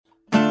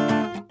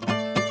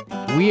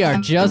We are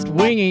just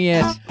winging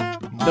it.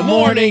 The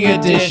morning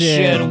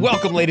edition.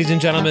 Welcome, ladies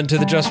and gentlemen, to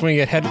the Just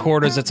Winging It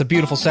headquarters. It's a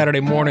beautiful Saturday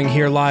morning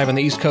here live on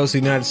the East Coast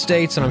of the United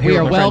States, and I'm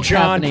here with my friend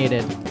John.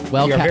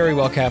 We are very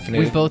well caffeinated.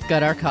 We both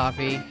got our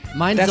coffee.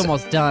 Mine's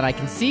almost done. I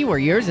can see where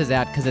yours is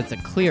at because it's a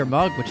clear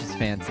mug, which is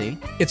fancy.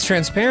 It's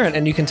transparent,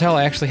 and you can tell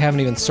I actually haven't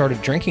even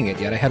started drinking it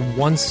yet. I had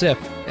one sip,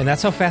 and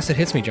that's how fast it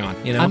hits me, John.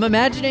 You know, I'm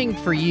imagining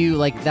for you,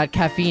 like, that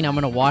caffeine, I'm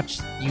going to watch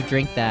you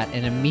drink that,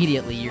 and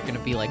immediately you're going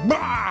to be like,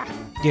 bah!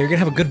 Yeah, you're going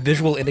to have a good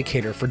visual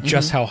indicator for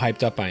just how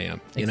hyped up I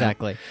am.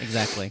 Exactly.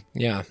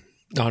 Yeah.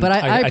 But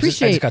I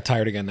appreciate I just got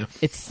tired again, though.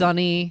 It's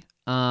sunny,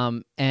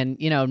 and,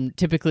 you know,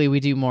 typically we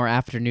do more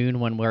afternoon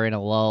when we're in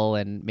a lull,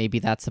 and maybe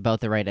that's about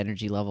the right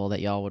energy level that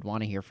y'all would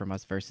want to hear from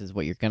us versus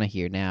what you're going to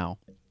hear now.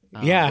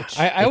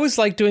 I always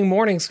like doing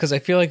mornings because I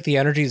feel like the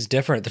energy is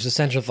different. There's a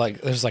sense of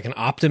there's an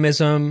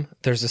optimism.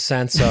 There's a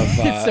sense of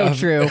it's so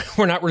true.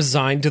 We're not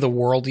resigned to the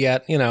world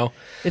yet. You know,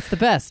 it's the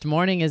best.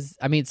 Morning is.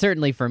 I mean,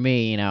 certainly for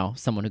me, you know,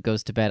 someone who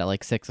goes to bed at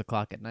like 6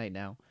 o'clock at night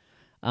now.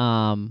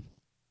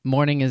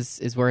 Morning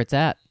is where it's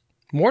at.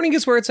 Morning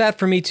is where it's at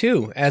for me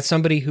too. As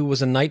somebody who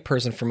was a night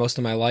person for most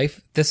of my life,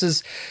 this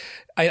is.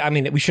 I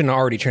mean, we shouldn't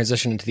already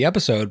transition into the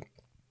episode.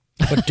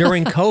 But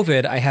during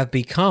COVID, I have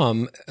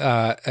become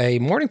a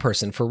morning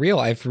person for real.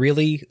 I've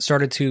really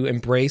started to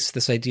embrace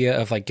this idea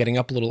of like getting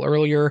up a little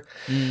earlier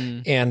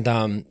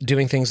and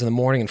doing things in the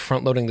morning and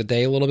front loading the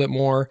day a little bit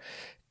more.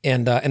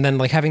 And then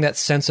like having that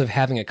sense of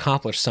having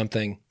accomplished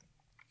something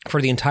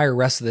for the entire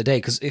rest of the day.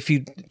 Because if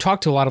you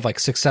talk to a lot of like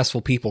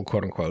successful people,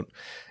 quote unquote,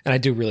 and I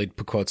do really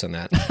put quotes on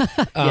that.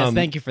 Yes,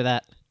 thank you for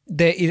that.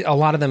 A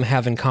lot of them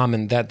have in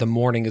common that the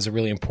morning is a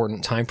really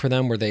important time for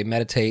them where they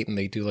meditate and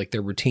they do like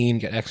their routine,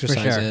 get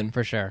exercise in.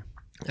 For sure.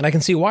 And I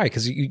can see why,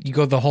 because you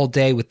go the whole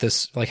day with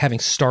this, like having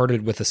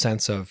started with a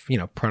sense of, you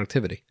know,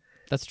 productivity.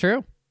 That's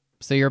true.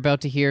 So you're about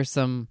to hear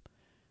some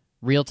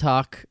real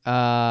talk,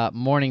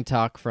 morning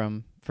talk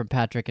from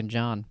Patrick and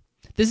John.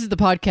 This is the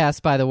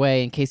podcast, by the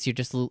way, in case you're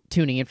just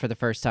tuning in for the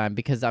first time,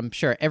 because I'm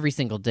sure every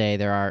single day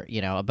there are,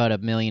 you know, about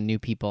 1 million new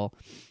people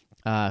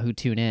who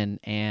tune in,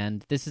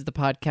 and this is the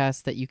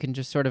podcast that you can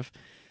just sort of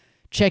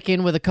check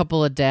in with a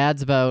couple of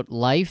dads about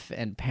life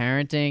and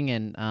parenting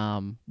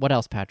and what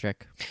else,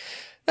 Patrick?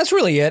 That's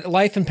really it.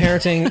 Life and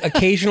parenting,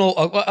 occasional,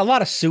 a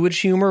lot of sewage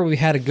humor. We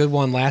had a good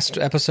one last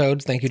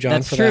episode. Thank you,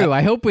 John, for that. That's true.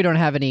 I hope we don't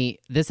have any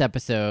this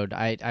episode.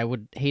 I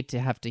would hate to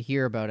have to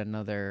hear about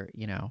another,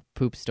 you know,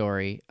 poop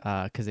story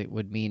because it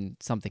would mean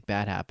something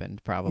bad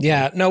happened, probably.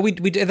 Yeah, no, we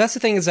that's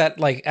the thing is that,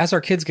 like, as our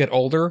kids get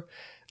older,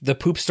 the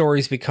poop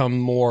stories become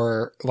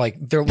more like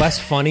they're less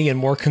funny and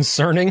more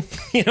concerning.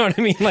 You know what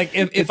I mean? Like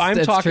if I'm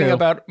talking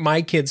about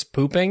my kids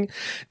pooping,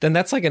 then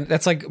that's like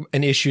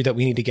an issue that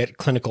we need to get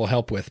clinical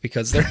help with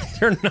because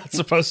they're not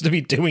supposed to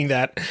be doing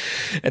that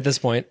at this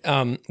point.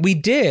 We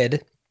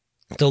did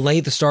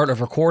delay the start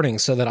of recording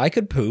so that I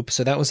could poop.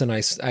 So that was a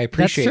nice. I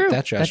appreciate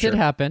that gesture. That did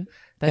happen.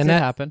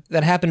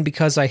 That happened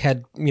because I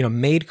had, you know,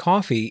 made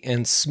coffee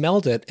and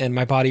smelled it, and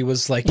my body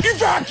was like,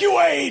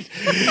 "Evacuate!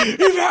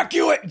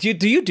 Evacuate!"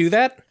 Do you do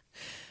that?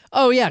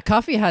 Oh yeah,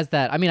 coffee has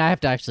that. I mean, I have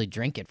to actually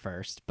drink it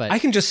first, but I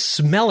can just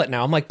smell it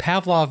now. I'm like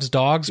Pavlov's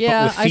dogs,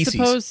 but with feces. I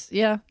suppose.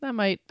 Yeah, that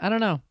might. I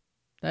don't know.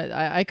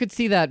 I could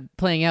see that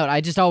playing out. I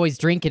just always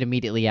drink it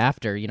immediately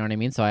after. You know what I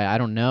mean? So I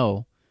don't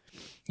know.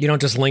 You don't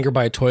just linger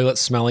by a toilet,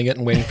 smelling it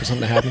and waiting for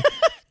something to happen.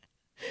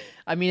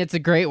 I mean, it's a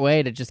great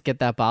way to just get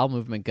that bowel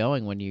movement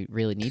going when you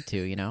really need to,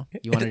 you know?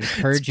 You want to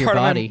just purge your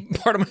body.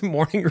 Part of my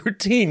morning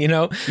routine, you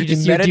know? You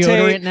just use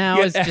deodorant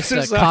now is just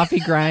a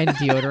coffee grind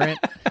deodorant.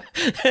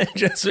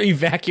 Just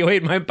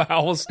evacuate my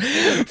bowels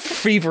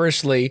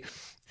feverishly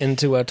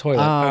into a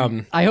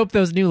toilet. I hope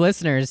those new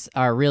listeners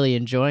are really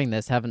enjoying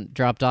this, haven't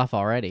dropped off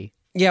already.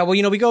 Yeah, well,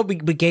 you know, we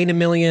gain 1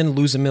 million,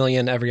 lose 1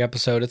 million every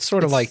episode. It's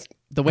sort of like...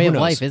 the way of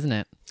life, isn't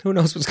it? Who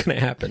knows what's going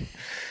to happen?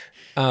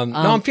 No,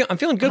 I'm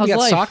feeling good. We got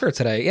life? soccer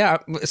today. Yeah,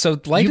 so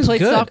life is good. You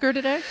played soccer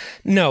today?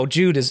 No,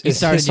 Jude his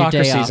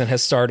soccer season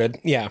has started.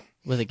 Yeah,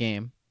 with a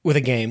game.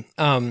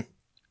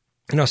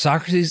 No,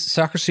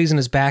 soccer season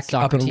is back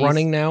up and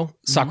running now.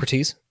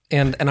 Socrates,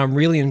 and I'm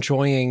really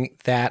enjoying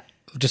that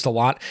just a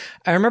lot.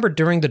 I remember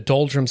during the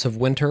doldrums of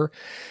winter,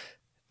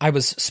 I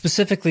was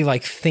specifically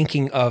like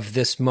thinking of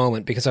this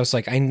moment because I was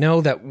like, I know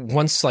that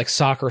once like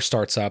soccer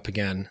starts up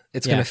again,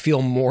 it's going to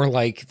feel more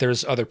like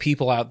there's other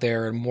people out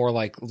there and more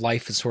like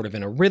life is sort of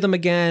in a rhythm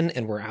again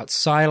and we're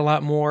outside a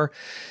lot more.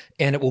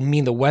 And it will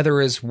mean the weather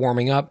is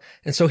warming up.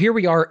 And so here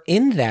we are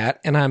in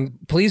that. And I'm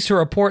pleased to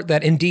report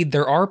that indeed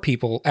there are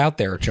people out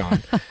there,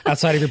 John,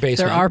 outside of your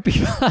basement. There are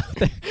people out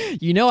there.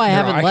 You know, I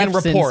haven't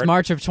left since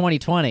March of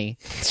 2020.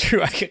 It's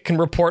true. I can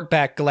report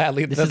back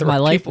gladly that there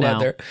are people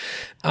out there.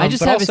 I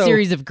just have a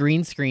series of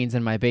green screens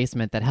in my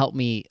basement that help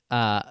me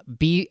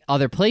be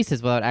other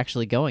places without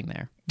actually going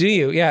there. Do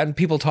you? Yeah, and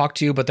people talk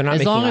to you, but they're not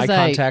making eye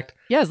contact.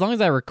 Yeah, as long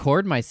as I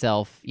record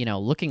myself, you know,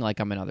 looking like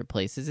I'm in other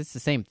places, it's the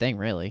same thing,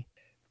 really.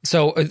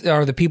 So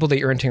are the people that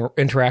you're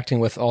interacting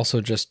with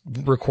also just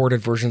recorded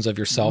versions of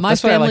yourself? My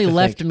family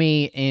left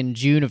me in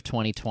June of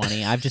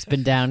 2020. I've just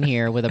been down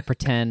here with a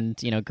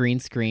pretend, green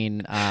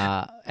screen.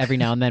 Every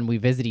now and then we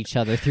visit each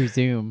other through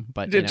Zoom,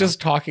 but just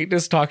talking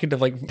to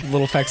like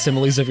little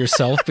facsimiles of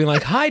yourself, being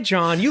like, "Hi,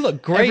 John, you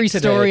look great Every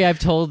today." story I've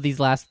told these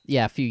last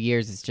few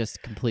years is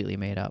just completely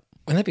made up.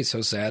 Wouldn't that be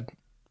so sad?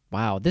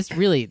 Wow, this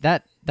really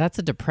that's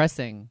a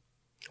depressing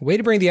way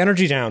to bring the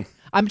energy down.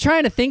 I'm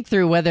trying to think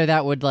through whether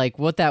that would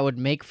what that would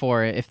make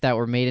for it if that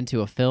were made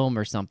into a film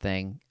or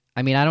something.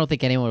 I mean, I don't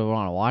think anyone would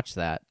want to watch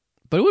that,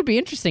 but it would be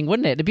interesting,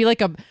 wouldn't it? It'd be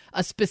like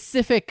a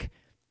specific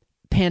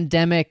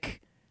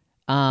pandemic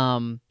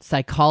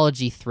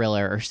psychology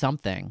thriller or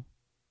something.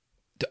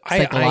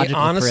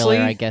 Psychological I honestly,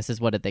 thriller, I guess,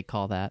 is what they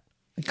call that.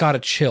 Got a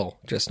chill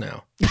just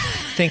now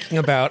thinking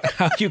about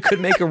how you could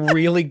make a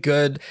really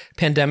good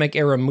pandemic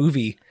era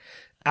movie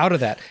out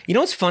of that. You know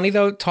what's funny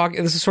though?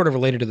 This is sort of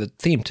related to the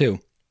theme too.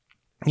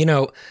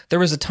 There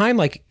was a time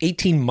like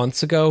 18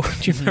 months ago,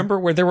 do you remember,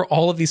 where there were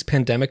all of these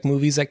pandemic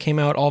movies that came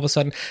out all of a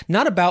sudden?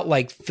 Not about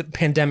like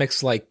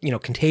pandemics like,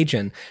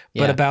 Contagion,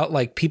 but about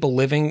like people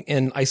living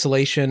in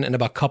isolation and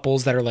about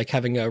couples that are like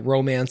having a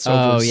romance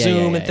over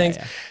Zoom and things.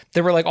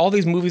 There were like all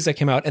these movies that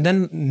came out and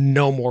then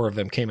no more of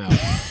them came out.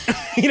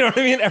 You know what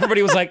I mean?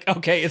 Everybody was like,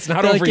 okay, it's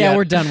not over yet. Yeah,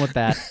 we're done with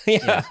that.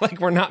 Like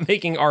we're not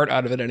making art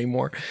out of it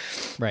anymore.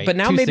 Right. But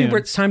now maybe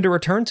it's time to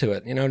return to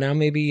it. Now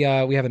maybe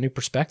we have a new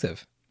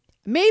perspective.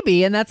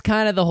 Maybe, and that's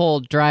kind of the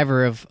whole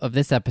driver of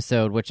this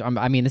episode, which,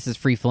 this is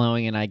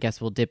free-flowing, and I guess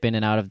we'll dip in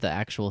and out of the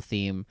actual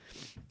theme.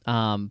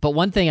 But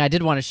one thing I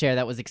did want to share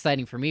that was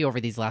exciting for me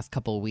over these last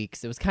couple of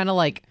weeks, it was kind of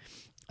like,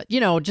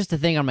 just a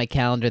thing on my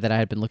calendar that I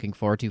had been looking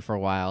forward to for a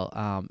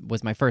while,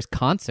 was my first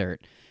concert.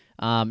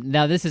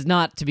 Now, this is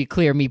not, to be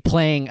clear, me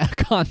playing a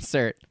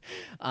concert.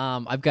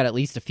 I've got at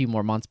least a few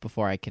more months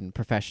before I can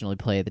professionally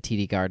play at the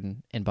TD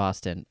Garden in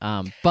Boston.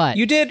 But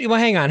you did. Well,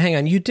 hang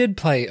on. You did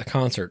play a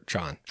concert,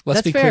 John.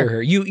 Let's be clear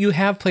here. You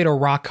have played a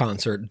rock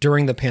concert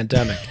during the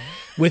pandemic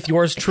with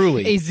yours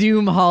truly. A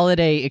Zoom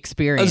holiday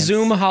experience. A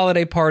Zoom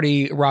holiday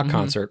party rock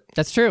concert.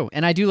 That's true.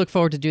 And I do look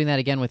forward to doing that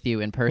again with you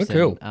in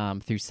person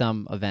through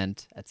some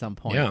event at some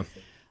point. Yeah.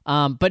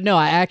 But no,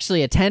 I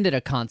actually attended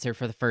a concert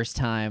for the first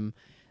time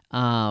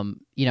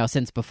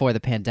since before the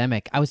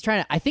pandemic. I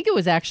think it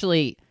was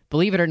actually,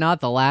 believe it or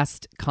not, the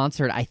last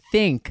concert I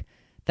think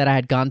that I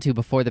had gone to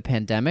before the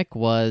pandemic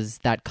was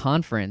that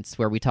conference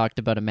where we talked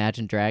about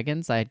Imagine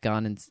Dragons. I had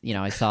gone and,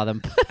 I saw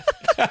them.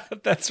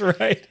 That's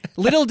right.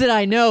 Little did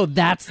I know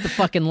that's the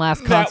fucking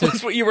last concert. That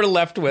was what you were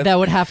left with. That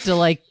would have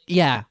to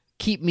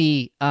keep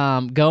me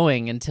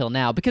going until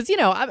now. Because,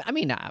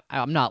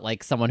 I'm not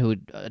like someone who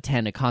would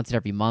attend a concert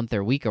every month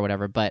or week or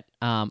whatever, but,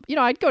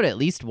 I'd go to at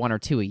least one or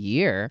two a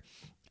year.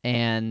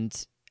 And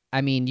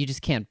you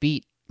just can't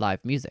beat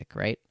live music,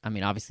 right?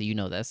 Obviously you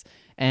know this.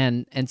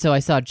 And so I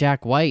saw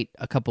Jack White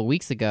a couple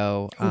weeks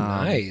ago.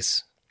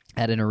 Nice.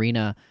 At an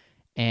arena.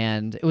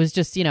 And it was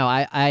just,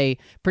 I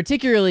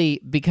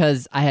particularly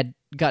because I had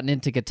gotten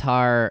into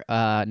guitar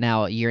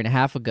now a year and a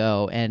half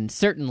ago, and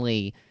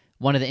certainly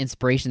one of the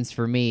inspirations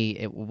for me,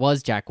 it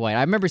was Jack White.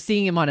 I remember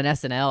seeing him on an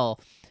SNL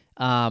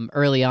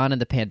early on in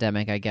the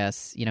pandemic, I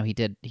guess. He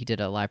did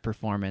a live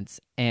performance,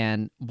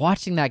 and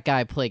watching that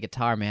guy play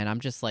guitar, man, I'm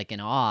just like in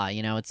awe.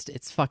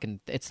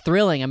 It's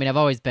thrilling. I've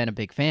always been a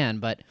big fan,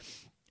 but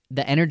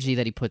the energy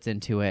that he puts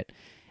into it.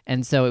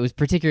 And so it was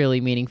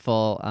particularly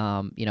meaningful,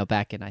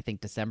 back in, I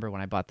think, December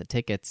when I bought the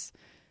tickets,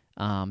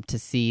 to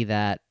see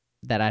that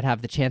I'd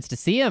have the chance to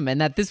see him,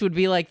 and that this would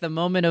be like the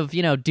moment of,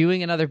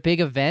 doing another big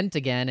event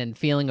again and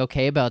feeling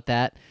okay about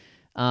that.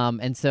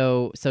 And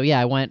so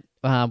I went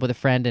with a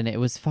friend, and it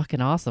was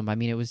fucking awesome.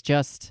 it was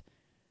just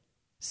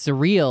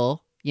surreal,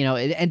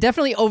 and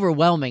definitely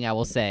overwhelming, I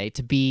will say,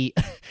 to be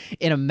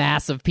in a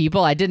mass of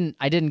people. I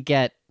didn't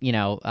get,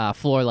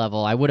 floor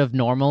level. I would have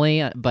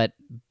normally, but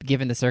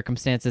given the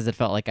circumstances, it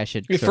felt like I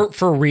should.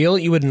 For real,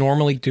 you would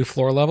normally do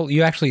floor level?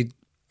 You actually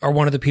are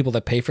one of the people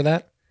that pay for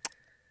that?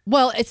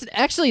 Well,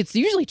 it's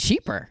usually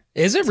cheaper.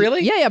 Is it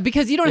really? Yeah,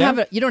 because you don't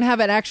have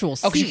an actual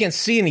seat. Oh, because you can't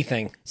see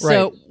anything.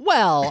 So,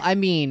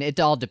 it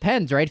all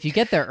depends, right? If you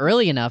get there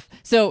early enough.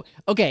 So,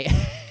 okay.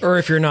 Or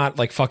if you're not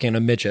like fucking a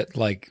midget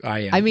like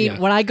I am.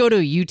 When I go to a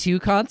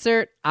U2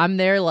 concert, I'm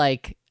there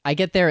I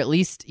get there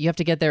you have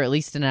to get there at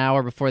least an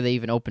hour before they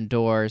even open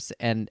doors,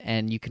 and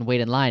you can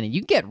wait in line, and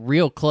you get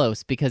real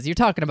close because you're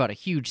talking about a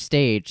huge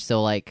stage.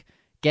 So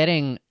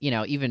getting,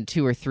 even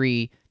two or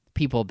three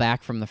people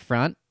back from the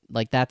front,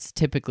 that's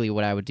typically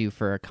what I would do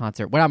for a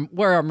concert where I'm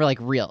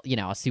real,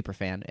 a super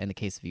fan in the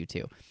case of U2.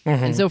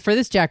 Mm-hmm. And so for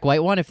this Jack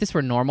White one, if this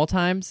were normal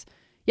times,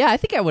 yeah, I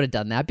think I would have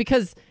done that,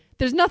 because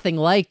there's nothing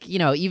like,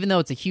 even though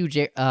it's a huge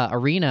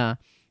arena,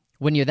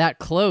 when you're that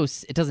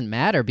close, it doesn't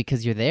matter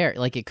because you're there.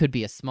 It could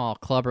be a small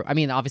club.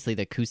 Obviously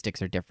the acoustics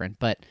are different,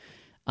 but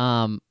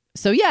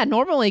so yeah,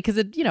 normally,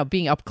 because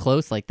being up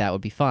close like that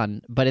would be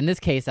fun. But in this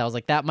case, I was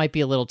like, that might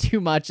be a little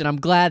too much, and I'm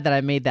glad that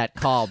I made that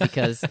call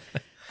because.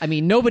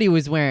 Nobody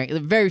was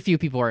very few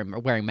people were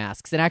wearing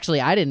masks. And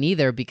actually, I didn't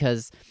either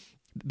because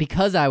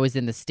because I was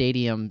in the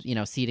stadium,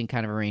 seating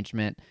kind of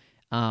arrangement,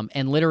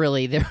 and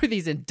literally there were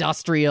these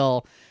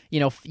industrial,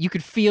 you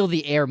could feel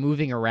the air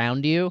moving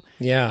around you.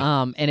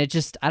 Yeah. And it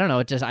just, I don't know,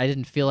 I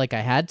didn't feel like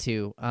I had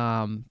to.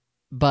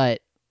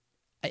 But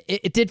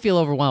it did feel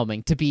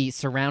overwhelming to be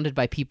surrounded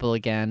by people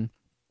again.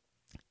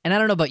 And I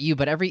don't know about you,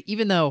 but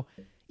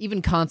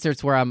even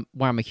concerts where I'm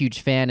a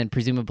huge fan, and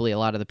presumably a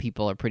lot of the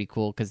people are pretty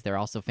cool because they're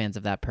also fans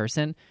of that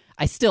person,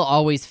 I still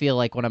always feel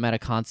like when I'm at a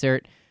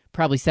concert,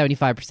 probably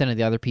 75% of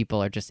the other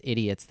people are just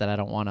idiots that I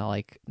don't want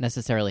to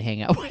necessarily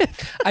hang out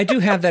with. I do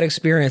have that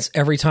experience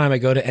every time I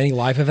go to any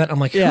live event. I'm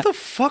like, who the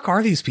fuck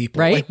are these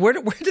people? Right? Like, where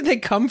did they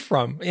come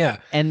from? Yeah.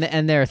 And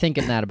they're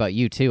thinking that about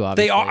you too,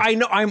 obviously. They are. I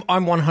know. I'm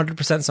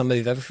 100%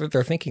 somebody that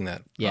they're thinking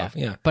that. Yeah.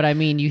 Yeah. But I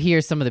mean, you hear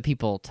some of the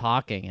people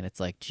talking and it's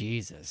like,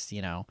 Jesus,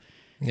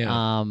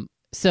 Yeah.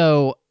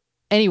 So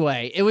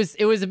anyway, it was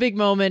a big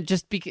moment.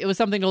 It was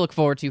something to look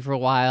forward to for a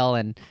while,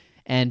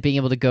 and being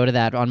able to go to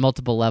that on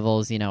multiple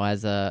levels,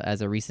 as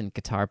a recent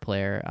guitar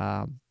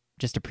player,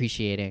 just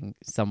appreciating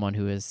someone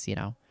who is,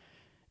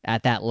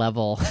 at that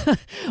level.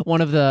 one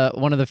of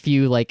the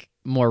few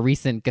more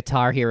recent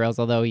guitar heroes,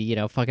 although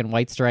fucking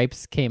White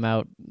Stripes came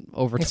out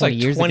over 20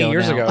 years ago. 20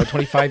 years ago,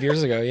 25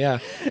 years ago, yeah.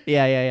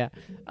 Yeah.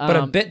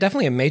 But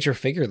definitely a major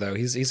figure though.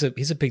 He's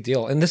a big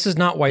deal. And this is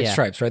not White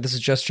Stripes, right? This is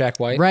just Jack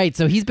White. Right.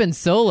 So he's been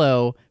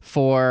solo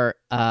for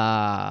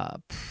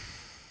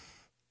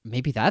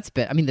maybe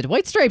the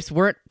White Stripes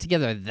weren't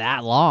together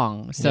that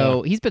long.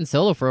 So he's been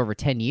solo for over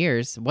 10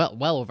 years. Well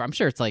over. I'm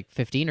sure it's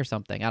 15 or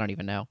something. I don't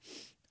even know.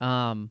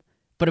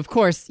 But of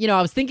course,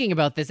 I was thinking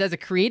about this as a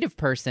creative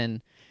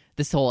person.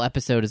 This whole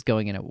episode is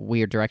going in a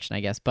weird direction, I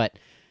guess, but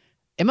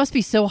it must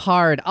be so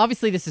hard.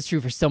 Obviously, this is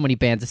true for so many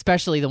bands,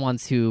 especially the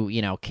ones who,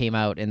 came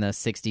out in the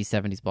 60s,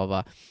 70s, blah,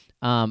 blah.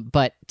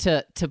 But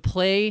to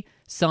play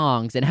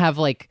songs and have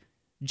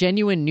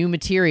genuine new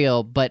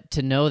material, but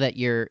to know that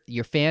your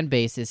fan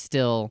base is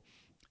still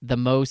the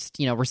most,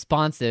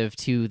 responsive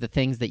to the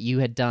things that you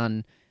had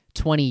done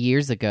 20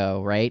 years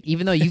ago, right?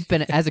 Even though you've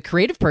been, as a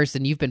creative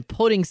person, you've been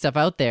putting stuff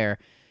out there,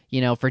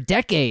 for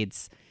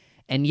decades.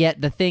 And yet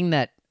the thing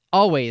that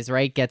always,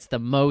 right, gets the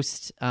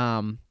most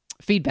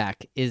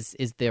feedback is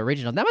the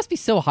original. That must be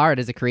so hard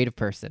as a creative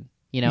person,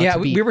 Yeah,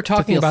 we were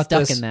talking about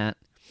stuck this in that.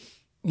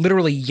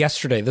 Literally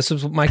yesterday. This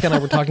was Mike and I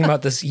were talking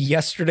about this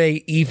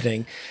yesterday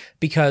evening,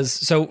 because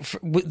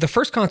the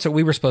first concert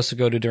we were supposed to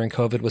go to during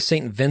COVID was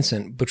St.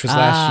 Vincent, which was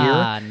last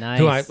year. Nice.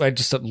 Who I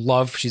just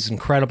love. She's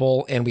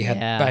incredible, and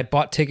I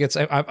bought tickets.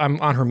 I'm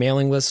on her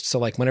mailing list, so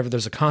whenever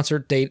there's a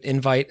concert date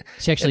invite,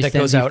 she actually that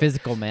sends goes you out,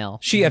 physical mail.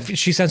 She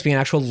sends me an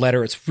actual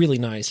letter. It's really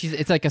nice.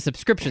 It's like a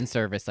subscription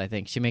service. I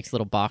think she makes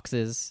little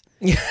boxes.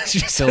 Yeah, she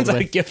sends out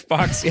a gift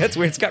box. Yeah, it's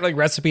weird. It's got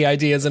recipe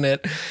ideas in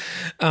it.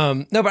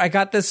 No, but I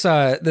got this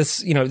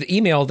the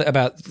email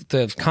about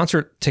the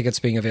concert tickets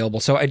being available.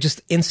 So I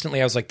just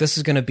instantly I was like, this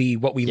is going to be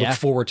what we look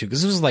forward to,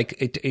 because this was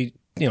a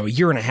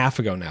year and a half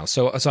ago now.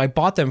 So I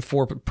bought them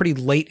for pretty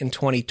late in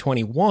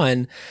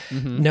 2021,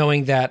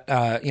 knowing that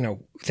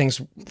things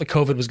like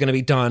COVID was going to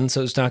be done,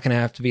 so it's not going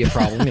to have to be a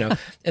problem. And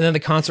then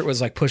the concert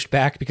was pushed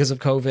back because of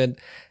COVID,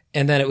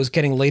 and then it was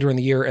getting later in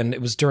the year, and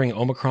it was during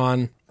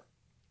Omicron.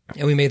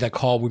 And we made that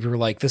call. We were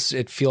like, it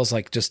just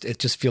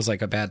feels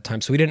like a bad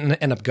time. So we didn't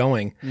end up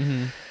going.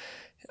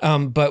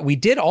 But we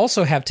did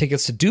also have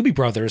tickets to Doobie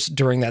Brothers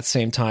during that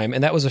same time.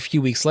 And that was a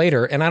few weeks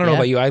later. And I don't know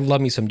about you. I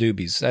love me some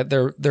Doobies.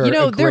 They're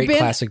a great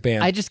classic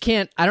band. I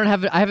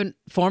haven't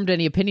formed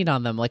any opinion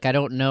on them. I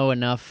don't know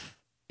enough.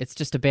 It's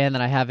just a band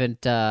that I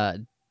haven't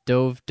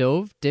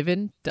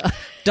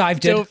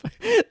dived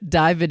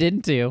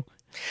into.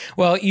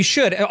 Well, you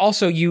should.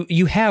 Also,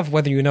 you have,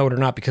 whether you know it or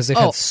not, because they've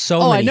had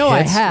so many hits. I know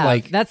I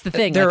have. That's the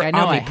thing. They're I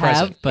know I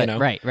have, but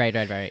right.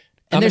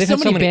 And there's so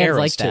many bands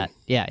like that. Too.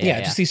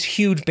 Yeah, just these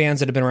huge bands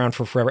that have been around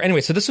for forever.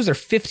 Anyway, so this was their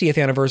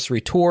 50th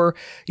anniversary tour.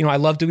 I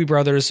love Doobie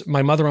Brothers.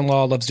 My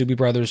mother-in-law loves Doobie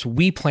Brothers.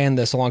 We planned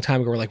this a long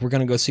time ago. We're we're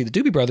going to go see the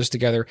Doobie Brothers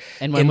together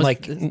in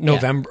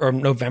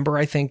November,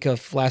 I think,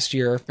 of last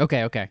year.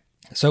 Okay.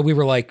 So we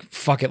were like,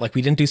 fuck it.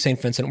 We didn't do St.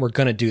 Vincent. We're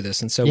going to do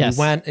this. And so we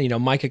went,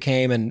 Micah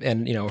came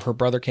and her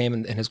brother came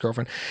and his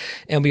girlfriend,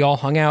 and we all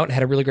hung out,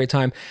 had a really great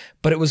time.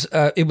 But it was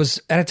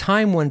at a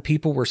time when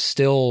people were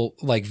still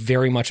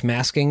very much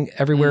masking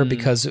everywhere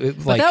because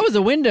but that was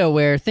a window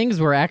where things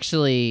were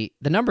actually,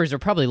 the numbers are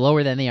probably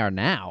lower than they are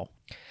now.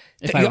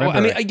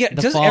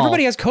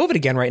 Everybody has COVID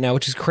again right now,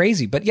 which is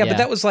crazy. But but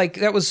that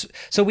was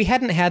so we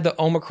hadn't had the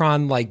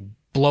Omicron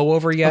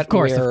blowover yet. Of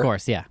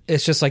course, yeah.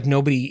 It's just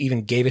nobody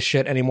even gave a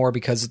shit anymore,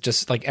 because it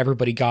just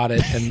everybody got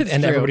it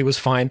and everybody was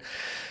fine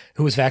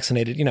who was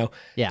vaccinated,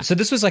 Yeah. So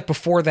this was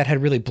before that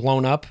had really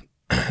blown up.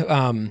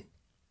 And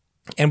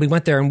we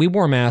went there and we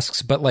wore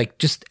masks, but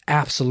just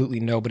absolutely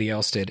nobody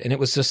else did. And it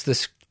was just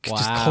this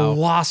just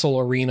colossal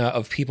arena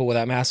of people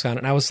without masks on.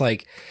 And I was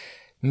like,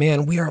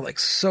 man, we are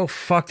so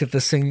fucked if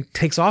this thing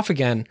takes off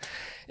again.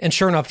 And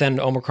sure enough, then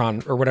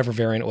Omicron or whatever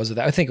variant it was,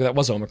 I think that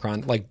was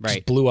Omicron, like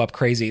just blew up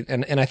crazy.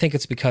 And I think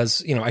it's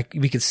because, you know,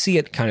 we could see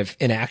it kind of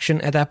in action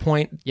at that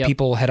point. Yep.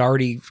 People had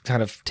already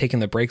kind of taken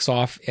the brakes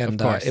off,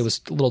 and it was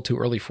a little too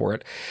early for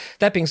it.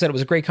 That being said, it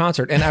was a great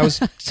concert. And I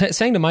was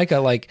saying to Micah,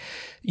 like,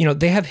 you know,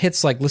 they have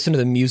hits like Listen to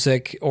the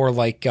Music, or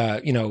like,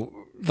 you know,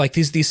 like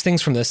these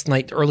things from this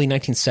early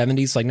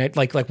 1970s,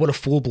 like What a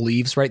Fool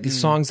Believes, right? These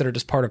songs that are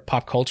just part of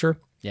pop culture.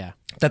 Yeah.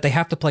 That they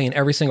have to play in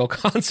every single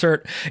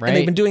concert. Right. And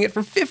they've been doing it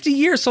for 50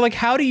 years. So like,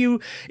 how do you,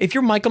 if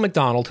you're Michael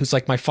McDonald, who's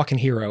like my fucking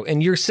hero,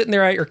 and you're sitting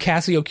there at your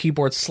Casio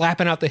keyboard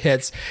slapping out the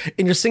hits,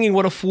 and you're singing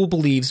What a Fool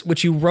Believes,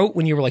 which you wrote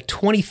when you were like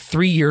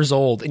 23 years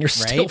old, and you're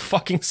still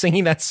fucking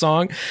singing that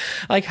song.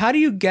 Like, how do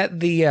you get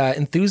the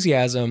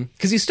enthusiasm?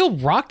 Because he still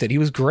rocked it. He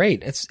was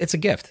great. It's a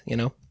gift, you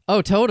know?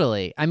 Oh,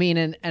 totally. I mean,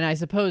 and I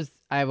suppose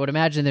I would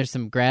imagine there's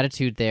some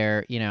gratitude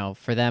there, you know,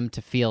 for them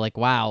to feel like,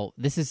 wow,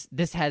 this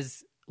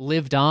has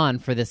lived on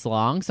for this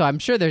long. So I'm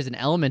sure there's an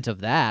element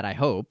of that, I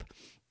hope,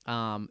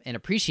 and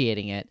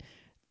appreciating it.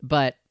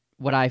 But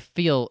what I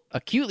feel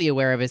acutely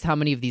aware of is how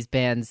many of these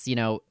bands, you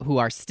know, who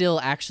are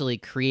still actually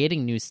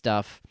creating new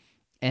stuff,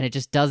 and it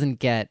just doesn't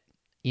get,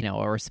 you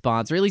know, a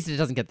response, or at least it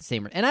doesn't get the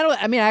same. And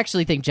I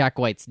actually think Jack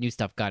White's new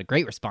stuff got a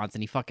great response,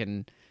 and he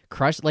fucking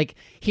crushed. Like,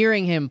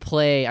 hearing him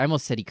play, I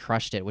almost said he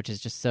crushed it, which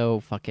is just so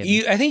fucking.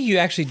 I think you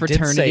actually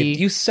did say,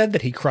 you said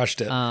that he crushed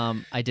it.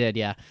 I did,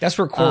 yeah. That's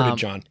recorded,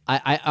 John.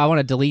 I want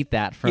to delete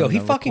that from. He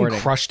fucking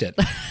recording. Crushed it.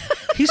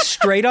 He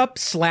straight up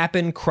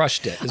slapping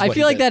crushed it. I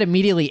feel like that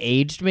immediately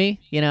aged me.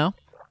 You know,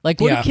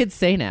 like what do kids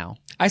say now?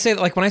 I say,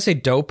 like, when I say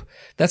dope,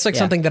 that's like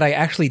something that I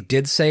actually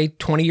did say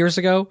 20 years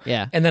ago.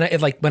 Yeah. And then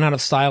it like went out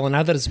of style. And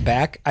now that it's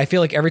back, I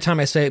feel like every time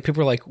I say it,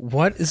 people are like,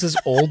 what is this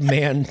old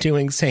man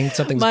doing saying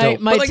something's dope?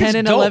 My like, 10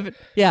 and 11,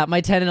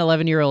 my 10 and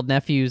 11-year-old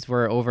nephews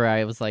were over.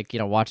 I was like, you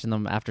know, watching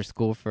them after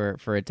school for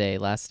a day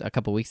a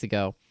couple weeks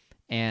ago.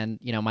 And,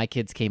 you know, my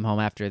kids came home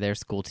after their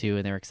school too,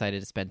 and they were excited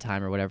to spend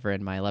time or whatever.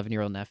 And my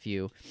 11-year-old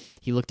nephew,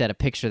 he looked at a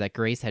picture that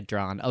Grace had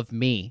drawn of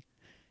me,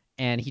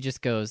 and he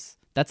just goes,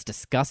 "That's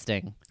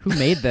disgusting. Who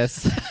made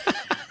this?"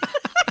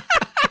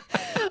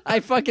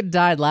 I fucking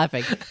died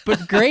laughing.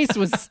 But Grace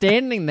was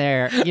standing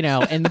there, you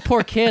know, and the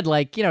poor kid,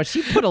 like, you know,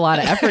 she put a lot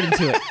of effort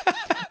into it.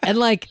 And,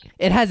 like,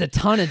 it has a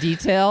ton of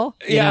detail.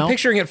 You know? I'm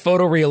picturing it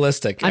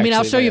photorealistic. I mean,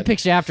 I'll show you a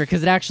picture after,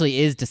 because it actually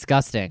is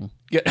disgusting.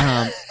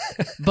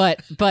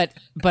 But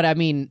I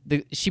mean,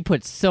 she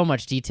put so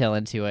much detail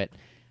into it.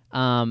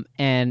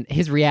 And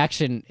his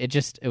reaction, it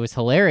was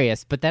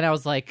hilarious. But then I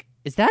was like,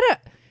 is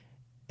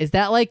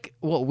that like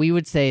what we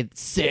would say,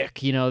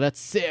 sick? You know, that's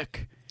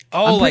sick.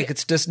 Oh, like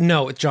it's just,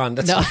 no, John,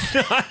 that's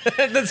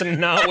that's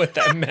not what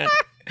that meant.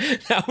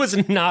 That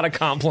was not a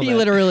compliment. He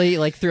literally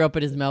like threw up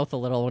in his mouth a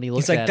little when he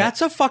looked at it. He's like,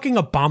 that's a fucking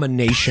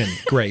abomination,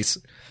 Grace.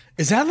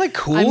 Is that like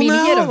cool now? I mean,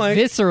 he had a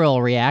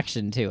visceral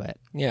reaction to it.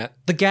 Yeah.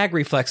 The gag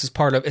reflex is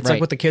part of it's like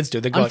what the kids do.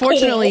 They go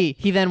Unfortunately, like,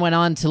 oh. He then went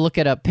on to look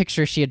at a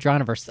picture she had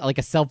drawn of her, like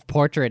a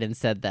self-portrait, and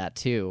said that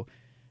too.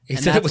 He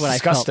said it was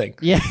disgusting.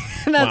 Yeah,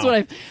 and that's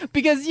what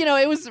because, you know,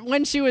 it was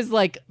when she was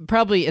like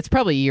it's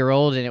probably a year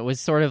old, and it was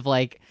sort of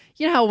like,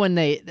 you know how when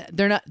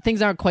they're not,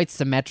 things aren't quite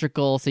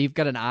symmetrical, so you've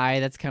got an eye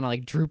that's kind of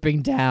like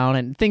drooping down,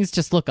 and things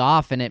just look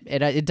off, and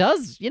it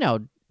does, you know,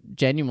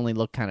 genuinely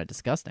look kind of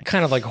disgusting.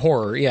 Kind of like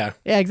horror, yeah.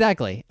 Yeah,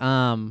 exactly.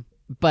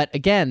 But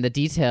again, the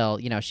detail,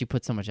 you know, she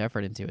put so much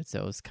effort into it,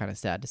 so it was kind of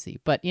sad to see.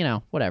 But, you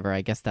know, whatever.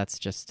 I guess that's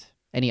just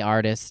any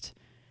artist.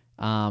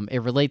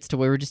 It relates to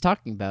what we were just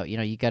talking about. You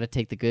know, you got to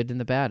take the good and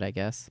the bad, I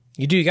guess.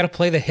 You do. You got to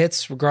play the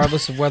hits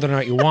regardless of whether or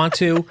not you want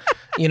to.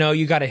 You know,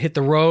 you got to hit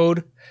the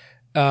road.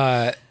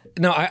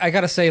 No, I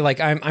got to say, like,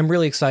 I'm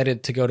really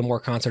excited to go to more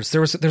concerts.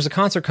 There's a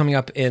concert coming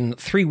up in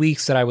 3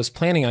 weeks that I was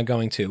planning on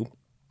going to,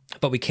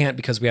 but we can't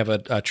because we have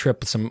a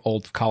trip with some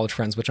old college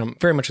friends, which I'm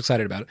very much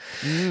excited about.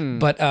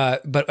 But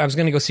I was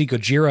going to go see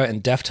Gojira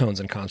and Deftones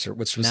in concert,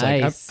 which was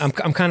nice.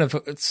 like, I'm kind of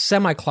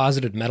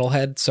semi-closeted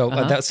metalhead, so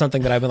that's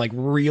something that I've been like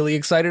really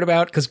excited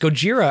about, because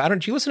Gojira,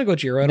 do you listen to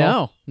Gojira at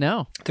all?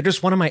 No. They're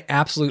just one of my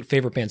absolute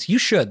favorite bands. You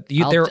should.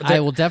 I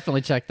will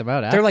definitely check them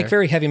out after. They're like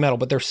very heavy metal,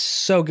 but they're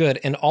so good,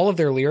 and all of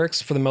their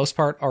lyrics, for the most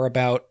part, are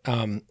about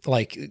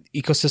like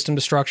ecosystem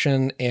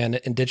destruction and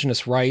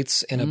indigenous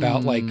rights, and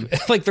about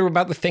like they're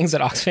about the things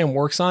that Oxfam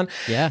works on.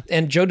 Yeah.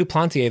 And Joe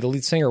Duplantier, the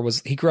lead singer,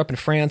 he grew up in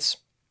France,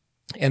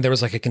 and there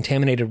was like a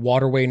contaminated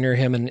waterway near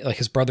him, and like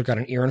his brother got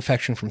an ear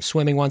infection from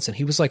swimming once, and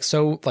he was like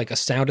so like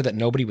astounded that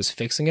nobody was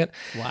fixing it.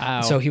 Wow.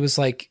 And so he was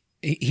like,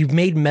 he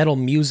made metal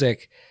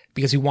music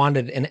because he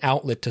wanted an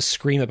outlet to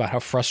scream about how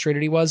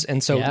frustrated he was.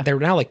 And so they're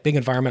now like big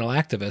environmental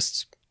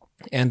activists.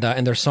 And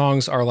their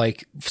songs are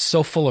like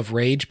so full of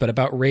rage, but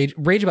about rage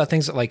about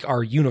things that like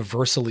are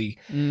universally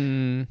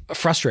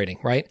frustrating,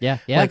 right? Yeah.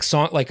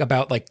 Like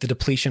about like the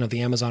depletion of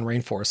the Amazon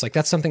rainforest. Like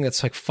that's something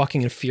that's like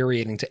fucking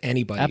infuriating to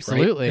anybody.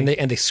 Absolutely. Right?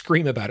 And they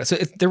scream about it. So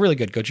they're really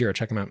good. Gojira,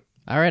 check them out.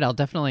 All right, I'll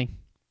definitely.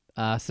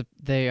 So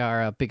they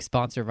are a big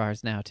sponsor of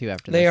ours now too.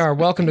 After they are.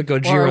 Welcome to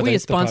Gojira. Or are we a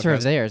sponsor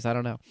of theirs? I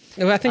don't know.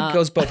 I think it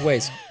goes both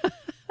ways.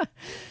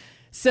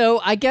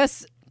 So I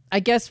guess I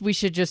guess we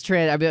should just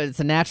I mean, it's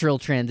a natural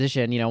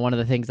transition. One of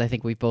the things I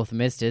think we've both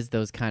missed is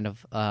those kind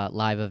of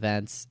live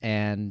events,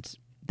 and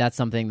that's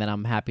something that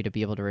I'm happy to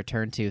be able to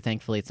return to.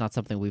 Thankfully, it's not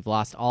something we've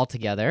lost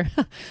altogether.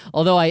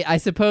 Although I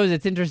suppose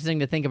it's interesting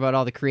to think about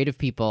all the creative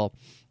people,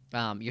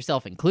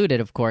 yourself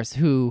included, of course,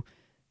 who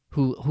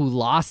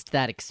lost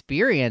that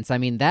experience. I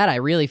mean, that I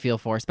really feel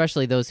for,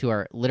 especially those who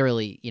are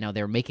literally,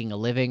 they're making a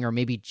living or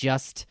maybe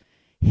just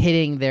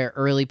hitting their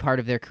early part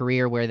of their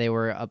career where they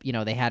were,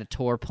 they had a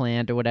tour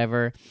planned or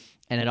whatever,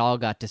 and it all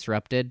got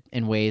disrupted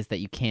in ways that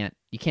you can't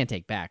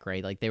take back,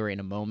 right? Like they were in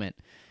a moment.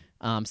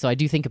 So I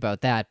do think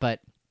about that, but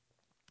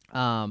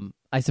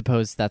I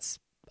suppose that's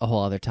a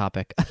whole other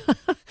topic.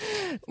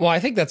 Well, I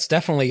think that's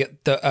definitely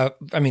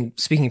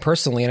speaking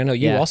personally, and I know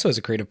you also as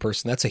a creative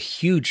person,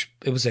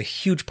 it was a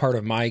huge part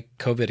of my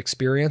COVID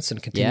experience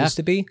and continues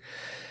to be.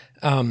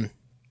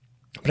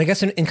 But I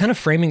guess in kind of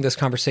framing this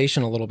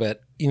conversation a little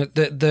bit,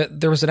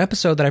 there was an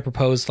episode that I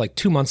proposed like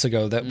 2 months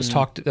ago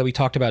that we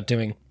talked about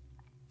doing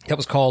that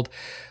was called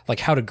like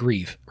How to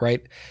Grieve,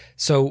 right?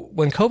 So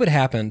when COVID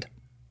happened,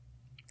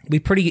 we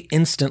pretty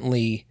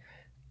instantly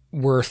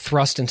were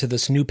thrust into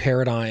this new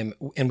paradigm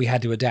and we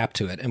had to adapt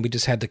to it. And we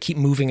just had to keep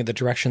moving in the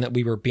direction that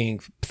we were being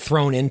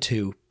thrown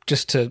into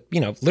just to,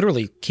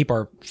 literally keep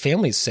our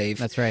families safe.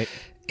 That's right.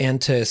 And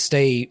to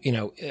stay,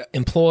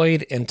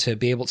 employed and to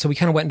be able, so we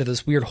kind of went into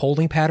this weird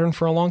holding pattern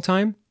for a long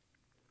time.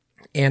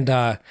 And,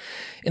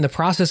 in the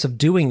process of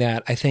doing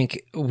that, I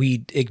think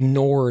we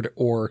ignored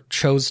or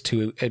chose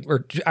to,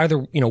 or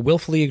either,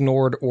 willfully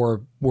ignored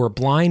or were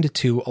blind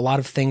to a lot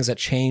of things that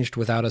changed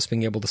without us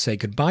being able to say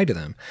goodbye to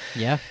them.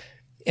 Yeah.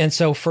 And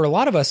so for a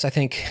lot of us, I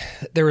think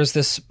there is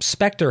this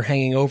specter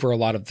hanging over a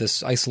lot of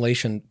this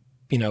isolation,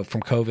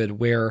 from COVID,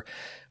 where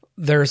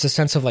there's a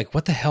sense of like,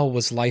 what the hell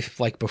was life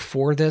like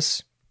before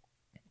this?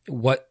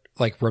 What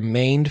like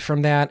remained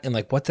from that? And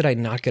like, what did I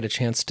not get a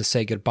chance to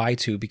say goodbye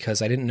to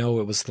because I didn't know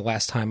it was the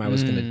last time I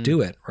was going to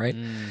do it. Right.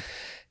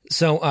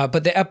 So,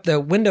 but the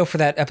window for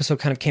that episode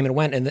kind of came and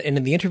went. And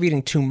in the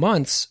intervening 2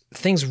 months,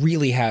 things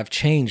really have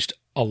changed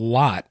a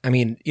lot. I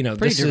mean,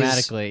 pretty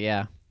dramatically.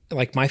 Yeah.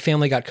 Like my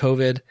family got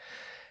COVID.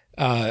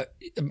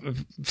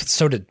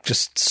 So did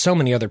just so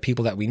many other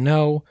people that we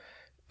know.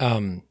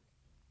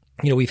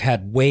 We've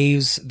had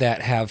waves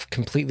that have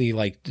completely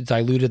like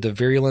diluted the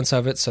virulence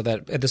of it so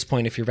that at this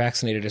point, if you're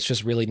vaccinated, it's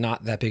just really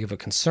not that big of a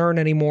concern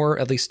anymore,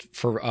 at least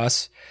for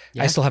us.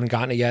 Yeah. I still haven't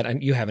gotten it yet,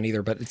 and you haven't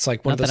either, but it's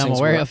like one of those things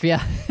I'm aware of,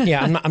 yeah.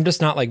 Yeah, I'm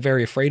just not like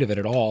very afraid of it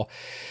at all.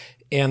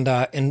 And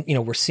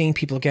we're seeing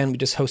people again. We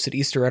just hosted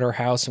Easter at our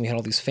house and we had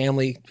all these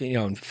family,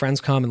 and friends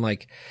come and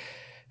like,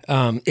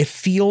 it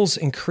feels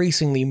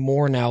increasingly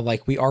more now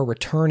like we are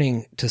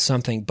returning to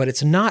something, but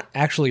it's not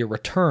actually a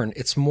return.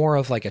 It's more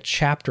of like a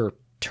chapter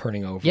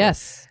turning over.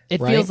 Yes. It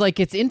feels like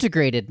it's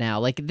integrated now.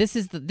 Like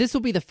this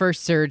will be the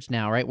first surge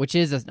now, right? Which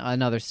is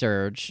another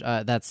surge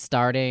that's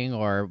starting,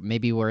 or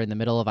maybe we're in the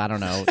middle of, I don't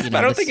know. I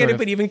don't think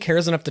anybody even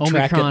cares enough to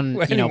track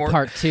it anymore.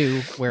 Part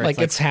 2, where like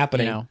it's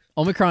happening.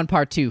 Omicron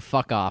Part 2,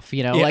 fuck off.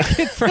 Like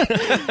it's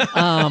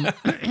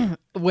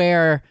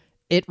where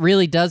it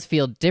really does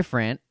feel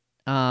different.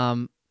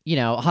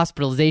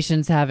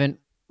 Hospitalizations haven't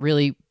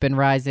really been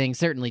rising.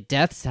 Certainly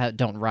deaths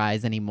don't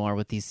rise anymore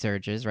with these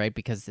surges, right?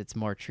 Because it's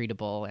more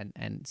treatable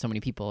and so many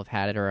people have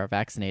had it or are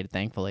vaccinated,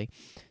 thankfully.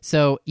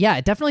 So yeah,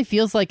 it definitely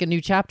feels like a new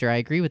chapter. I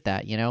agree with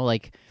that.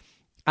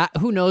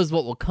 Who knows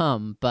what will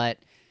come, but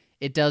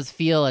it does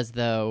feel as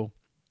though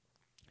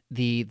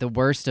the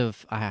worst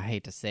of, I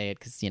hate to say it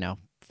because,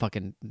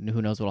 fucking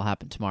who knows what will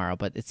happen tomorrow,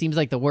 but it seems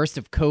like the worst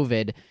of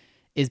COVID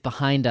is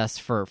behind us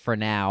for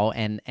now.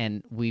 And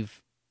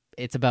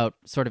it's about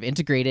sort of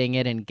integrating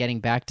it and getting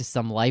back to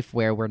some life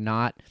where we're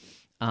not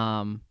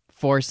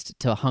forced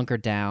to hunker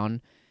down,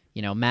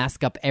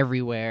 mask up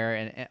everywhere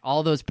and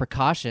all those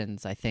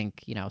precautions. I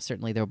think,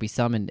 certainly there will be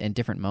some in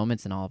different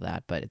moments and all of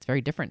that, but it's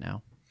very different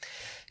now.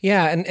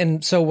 Yeah.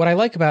 And so what I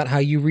like about how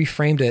you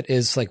reframed it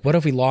is like, what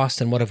have we lost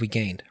and what have we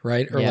gained,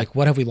 right? Or like,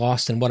 what have we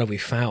lost and what have we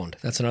found?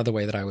 That's another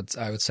way that I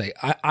would say.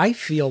 I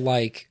feel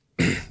like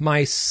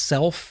my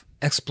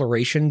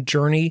self-exploration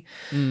journey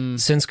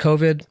since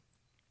COVID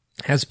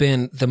has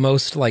been the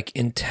most like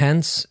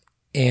intense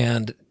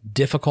and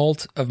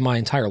difficult of my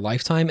entire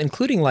lifetime,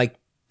 including like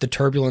the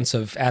turbulence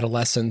of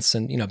adolescence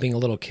and, being a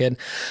little kid,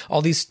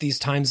 all these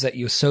times that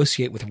you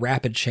associate with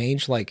rapid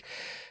change. Like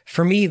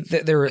for me,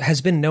 there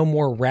has been no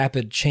more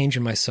rapid change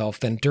in myself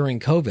than during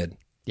COVID.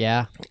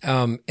 Yeah.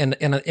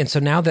 And so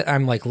now that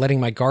I'm like letting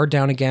my guard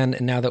down again,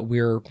 and now that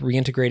we're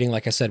reintegrating,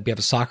 like I said, we have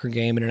a soccer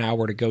game in an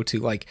hour to go to,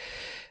 like,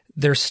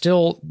 there's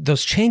still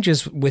those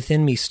changes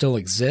within me still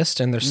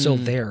exist and they're still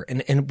there.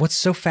 And what's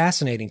so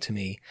fascinating to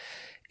me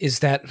is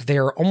that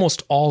they're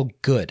almost all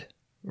good,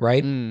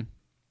 right?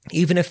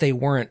 Even if they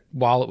weren't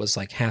while it was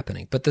like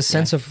happening, but the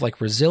sense of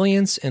like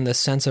resilience and the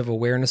sense of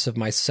awareness of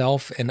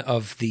myself and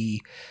of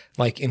the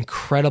like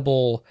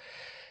incredible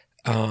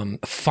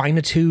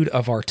finitude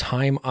of our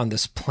time on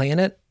this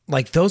planet.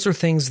 Like those are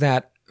things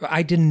that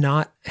I did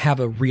not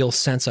have a real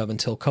sense of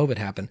until COVID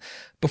happened.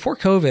 Before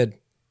COVID,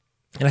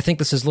 and I think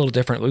this is a little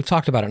different. We've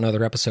talked about it in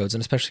other episodes,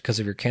 and especially because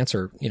of your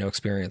cancer,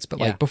 experience. But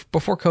like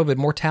before COVID,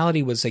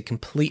 mortality was a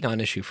complete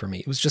non-issue for me.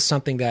 It was just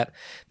something that,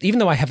 even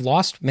though I have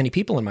lost many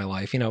people in my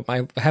life,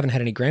 I haven't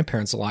had any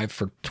grandparents alive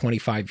for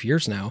 25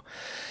 years now,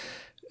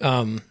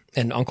 and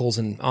uncles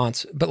and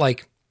aunts. But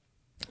like,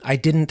 I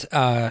didn't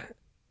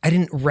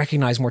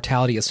recognize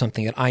mortality as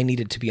something that I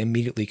needed to be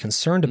immediately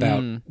concerned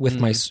about with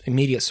my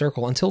immediate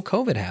circle until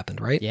COVID happened,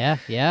 right? Yeah,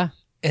 yeah.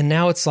 And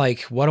now it's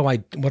like, what do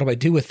I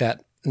do with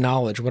that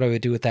knowledge? What do I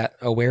do with that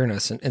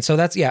awareness? And so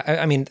that's,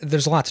 I mean,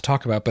 there's a lot to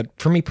talk about, but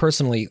for me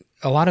personally,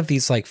 a lot of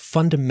these like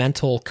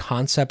fundamental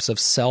concepts of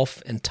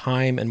self and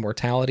time and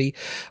mortality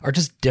are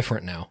just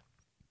different now.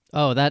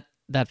 Oh, that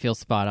feels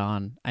spot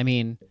on. I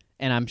mean,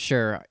 and I'm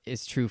sure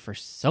it's true for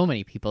so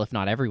many people, if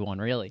not everyone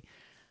really,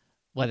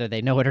 whether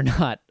they know it or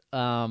not.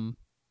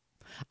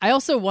 I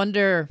also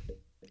wonder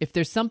if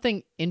there's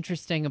something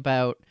interesting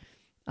about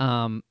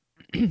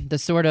the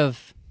sort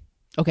of,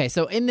 okay,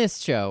 so in this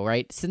show,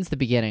 right, since the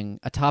beginning,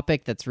 a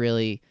topic that's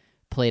really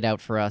played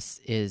out for us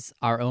is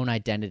our own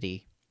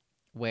identity,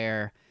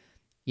 where,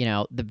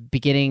 the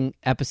beginning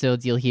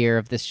episodes you'll hear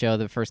of this show,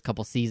 the first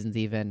couple seasons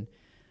even,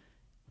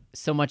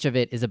 so much of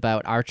it is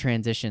about our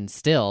transition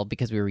still,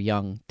 because we were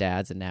young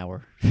dads and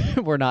now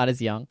we're not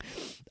as young.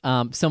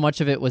 So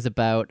much of it was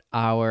about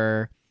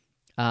our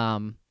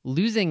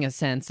losing a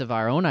sense of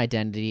our own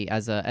identity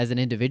as an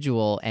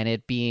individual, and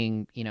it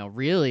being,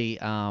 really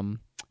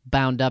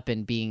bound up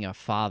in being a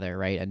father,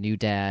 right? A new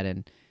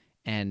dad,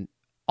 and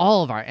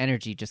all of our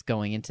energy just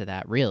going into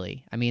that,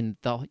 really. I mean,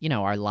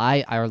 our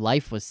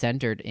life was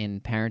centered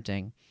in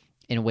parenting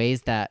in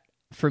ways that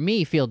for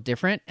me feel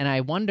different, and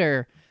I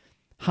wonder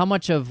how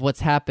much of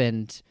what's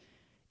happened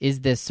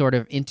is this sort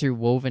of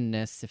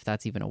interwovenness, if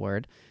that's even a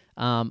word,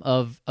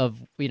 of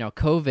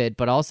COVID,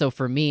 but also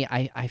for me,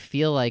 I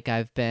feel like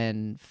I've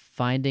been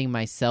finding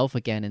myself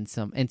again in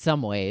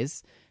some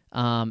ways,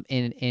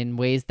 in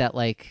ways that,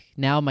 like,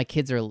 now my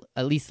kids are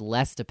at least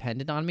less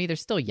dependent on me. They're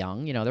still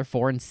young, they're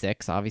 4 and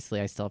 6. Obviously,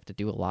 I still have to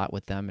do a lot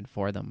with them and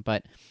for them,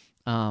 but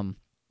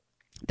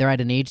they're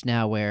at an age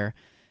now where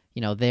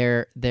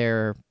they're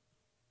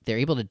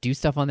able to do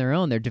stuff on their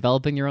own. They're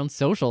developing their own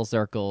social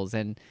circles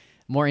and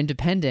more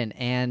independent,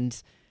 and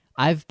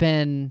I've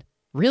been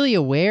really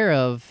aware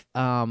of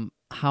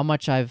how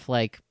much I've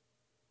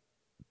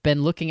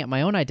been looking at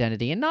my own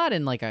identity, and not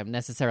in a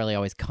necessarily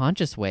always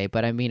conscious way,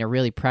 but I mean a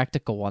really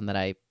practical one that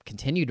I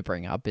continue to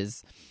bring up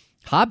is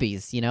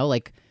hobbies.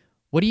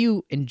 What do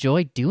you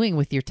enjoy doing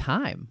with your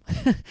time?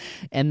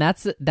 And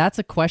that's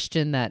a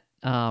question that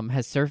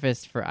has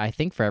surfaced for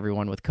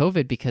everyone with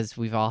COVID, because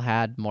we've all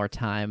had more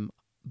time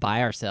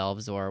by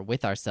ourselves or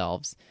with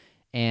ourselves,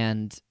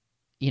 and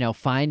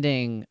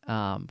finding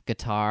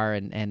guitar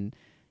and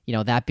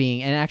that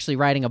being, and actually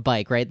riding a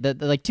bike, right?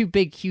 The two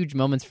big, huge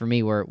moments for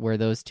me were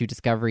those two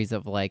discoveries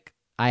of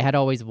I had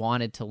always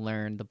wanted to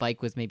learn. The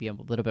bike was maybe a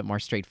little bit more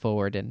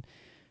straightforward and,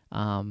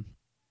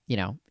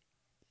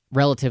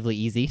 relatively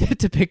easy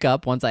to pick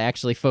up once I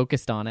actually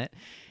focused on it.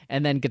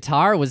 And then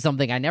guitar was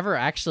something I never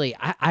actually,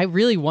 I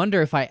really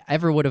wonder if I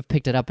ever would have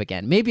picked it up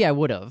again. Maybe I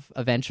would have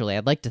eventually.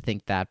 I'd like to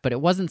think that, but it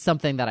wasn't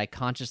something that I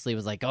consciously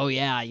was like, oh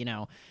yeah,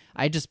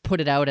 I just put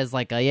it out as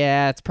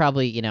yeah, it's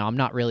probably, I'm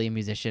not really a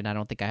musician. I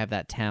don't think I have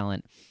that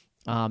talent.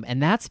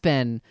 And that's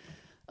been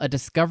a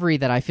discovery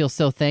that I feel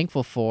so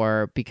thankful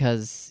for,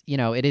 because,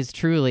 it is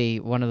truly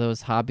one of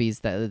those hobbies,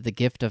 that the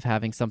gift of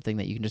having something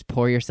that you can just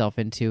pour yourself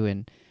into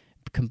and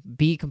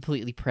be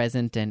completely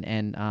present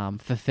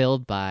and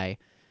fulfilled by.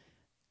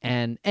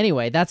 And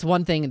anyway, that's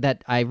one thing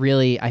that I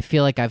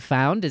feel like I've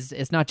found is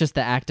it's not just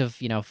the act of,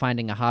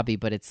 finding a hobby,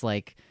 but it's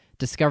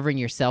discovering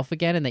yourself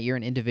again, and that you're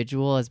an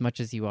individual as much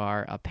as you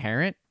are a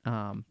parent.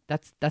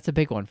 That's a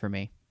big one for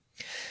me.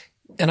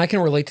 And I can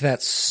relate to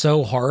that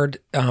so hard.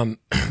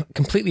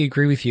 Completely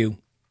agree with you.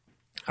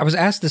 I was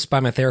asked this by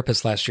my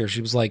therapist last year.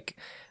 She was like,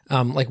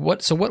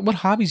 what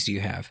hobbies do you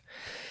have?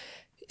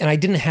 And I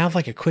didn't have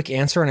a quick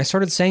answer, and I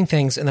started saying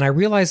things, and then I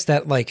realized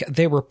that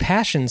they were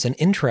passions and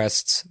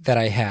interests that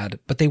I had,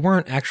 but they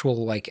weren't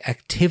actual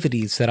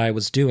activities that I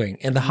was doing.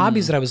 And the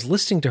hobbies that I was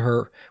listing to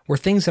her were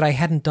things that I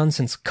hadn't done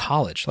since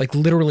college,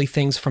 literally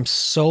things from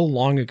so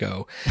long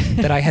ago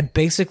that I had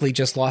basically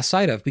just lost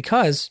sight of,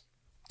 because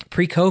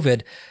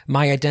pre-COVID,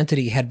 my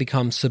identity had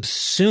become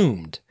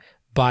subsumed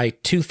by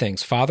two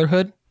things: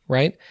 fatherhood,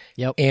 right?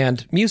 Yep.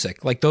 And music.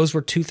 Those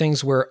were two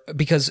things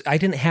because I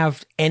didn't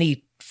have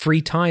any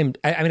free time.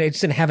 I mean, I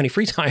just didn't have any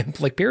free time,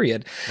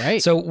 period.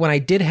 Right. So when I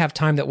did have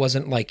time that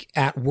wasn't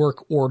at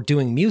work or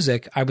doing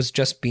music, I was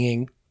just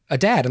being a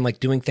dad and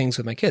doing things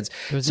with my kids.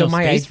 There was no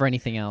space for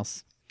anything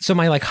else. So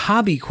my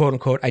hobby, quote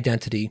unquote,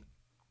 identity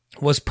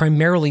was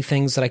primarily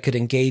things that I could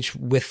engage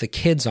with the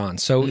kids on.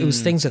 So it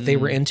was things that they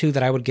were into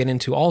that I would get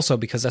into also,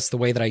 because that's the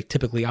way that I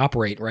typically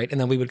operate, right? And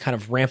then we would kind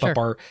of ramp up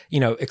our,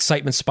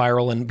 excitement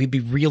spiral, and we'd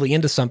be really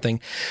into something.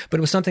 But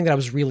it was something that I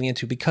was really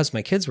into because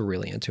my kids were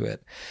really into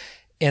it.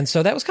 And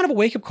so that was kind of a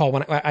wake-up call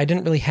when I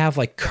didn't really have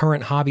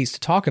current hobbies to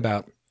talk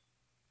about.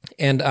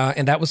 And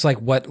that was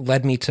like what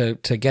led me to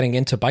getting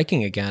into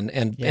biking again.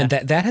 And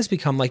that has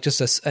become like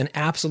just an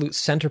absolute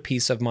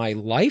centerpiece of my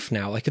life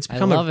now. Like it's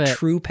become a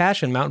true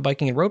passion, mountain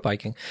biking and road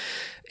biking.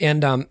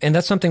 And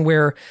that's something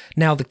where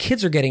now the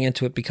kids are getting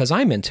into it because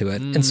I'm into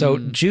it. And so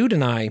Jude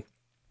and I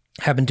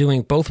have been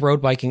doing both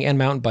road biking and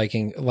mountain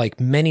biking like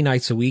many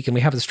nights a week. And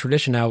we have this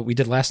tradition now, we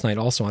did last night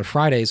also on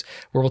Fridays,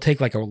 where we'll take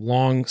like a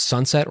long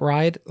sunset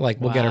ride. Like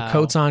we'll get our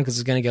coats on because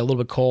it's going to get a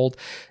little bit cold.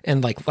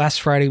 And like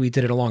last Friday we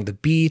did it along the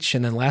beach.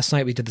 And then last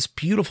night we did this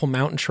beautiful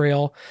mountain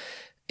trail.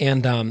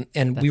 And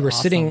we were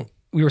sitting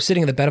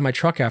in the bed of my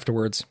truck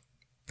afterwards,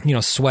 you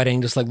know,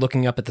 sweating, just like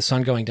looking up at the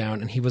sun going down.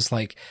 And he was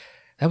like,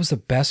 "That was the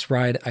best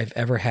ride I've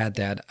ever had,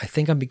 Dad. I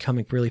think I'm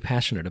becoming really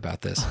passionate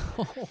about this."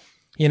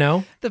 You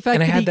know, the fact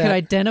that he could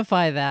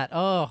identify that.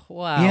 Oh,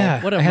 wow.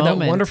 Yeah. What a I had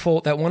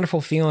moment. that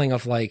wonderful feeling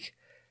of like,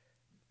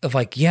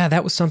 yeah,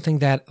 that was something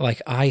that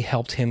like I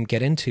helped him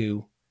get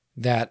into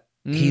that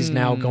he's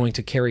now going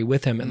to carry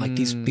with him. And like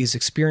these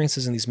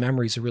experiences and these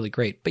memories are really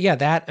great. But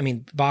yeah,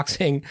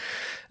 boxing,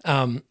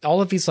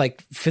 all of these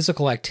like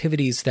physical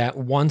activities that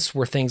once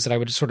were things that I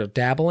would just sort of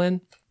dabble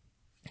in.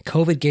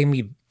 COVID gave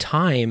me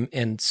time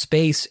and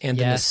space and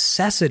the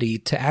necessity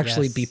to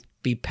actually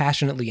be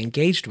passionately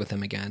engaged with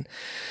him again.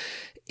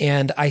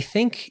 And I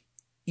think,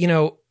 you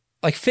know,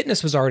 like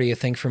fitness was already a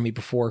thing for me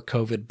before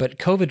COVID, but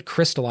COVID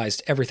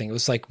crystallized everything. It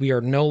was like, we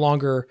are no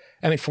longer,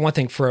 I mean, for one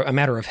thing, for a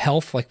matter of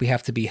health, like we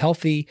have to be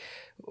healthy.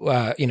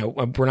 You know,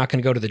 we're not going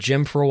to go to the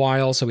gym for a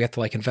while. So we have to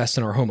like invest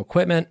in our home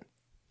equipment.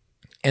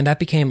 And that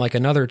became like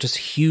another just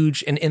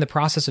huge, and in the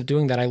process of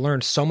doing that, I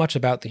learned so much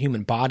about the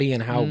human body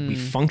and how we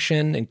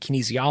function and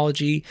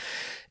kinesiology.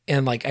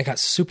 And like, I got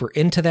super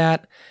into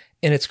that.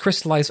 And it's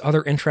crystallized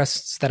other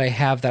interests that I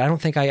have that I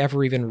don't think I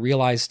ever even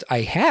realized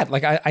I had.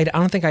 Like, I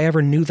don't think I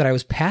ever knew that I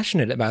was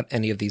passionate about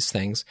any of these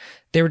things.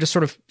 They were just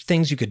sort of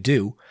things you could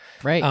do.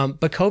 Right.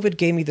 But COVID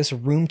gave me this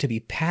room to be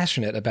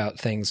passionate about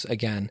things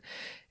again.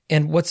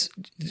 And what's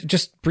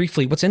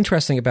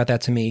interesting about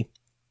that to me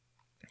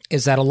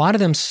is that a lot of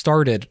them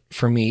started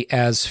for me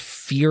as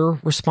fear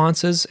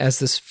responses, as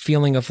this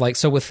feeling of like,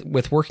 so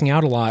with working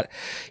out a lot,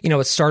 you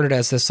know, it started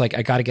as this, like,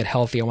 I got to get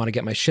healthy. I want to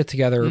get my shit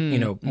together. You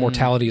know,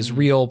 mortality is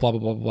real, blah, blah,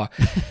 blah, blah,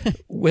 blah.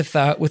 With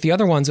the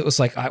other ones, it was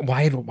like,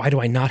 why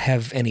do I not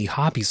have any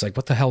hobbies? Like,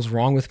 what the hell's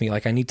wrong with me?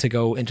 Like, I need to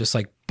go and just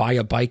like buy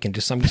a bike and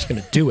I'm just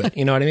going to do it.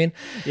 You know what I mean?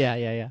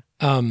 Yeah.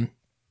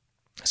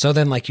 So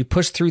then like you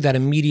push through that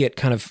immediate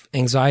kind of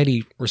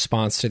anxiety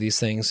response to these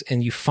things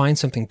and you find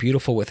something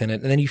beautiful within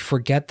it. And then you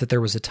forget that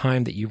there was a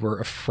time that you were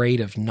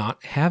afraid of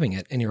not having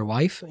it in your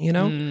life, you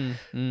know,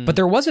 but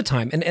there was a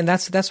time. And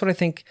that's what I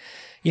think,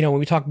 you know, when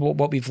we talk about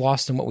what we've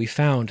lost and what we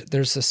found,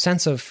 there's a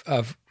sense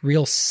of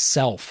real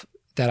self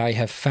that I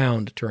have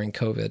found during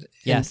COVID.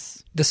 Yes.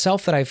 And the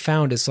self that I've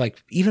found is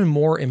like even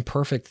more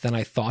imperfect than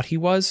I thought he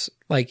was,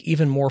 like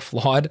even more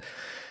flawed,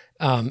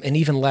 and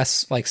even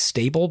less like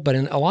stable, but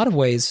in a lot of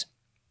ways,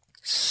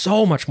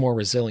 so much more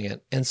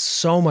resilient and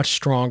so much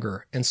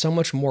stronger and so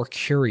much more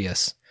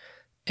curious.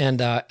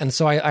 And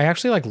so I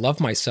actually like love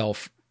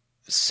myself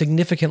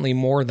significantly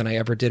more than I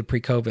ever did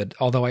pre-COVID.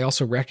 Although I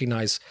also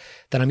recognize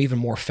that I'm even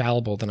more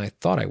fallible than I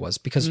thought I was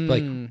because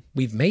like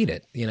we've made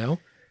it, you know?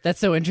 That's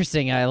so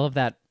interesting. I love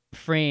that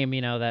frame,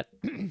 you know, that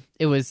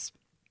it was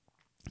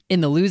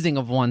in the losing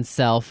of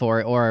oneself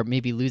or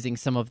maybe losing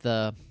some of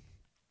the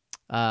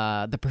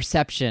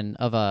perception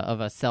of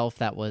a self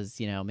that was,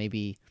 you know,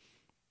 maybe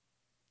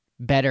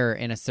better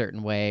in a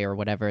certain way or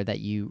whatever, that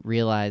you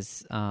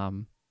realize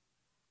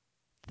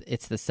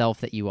it's the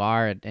self that you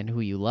are and who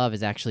you love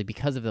is actually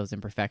because of those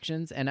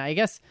imperfections. And I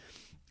guess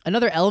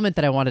another element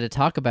that I wanted to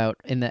talk about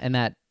in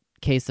that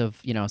case of,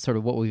 you know, sort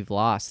of what we've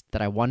lost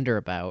that I wonder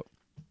about,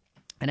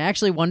 and I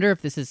actually wonder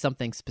if this is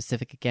something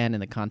specific again in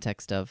the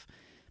context of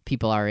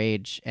people our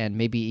age and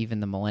maybe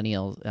even the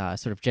millennial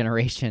sort of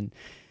generation.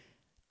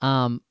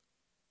 I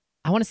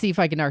want to see if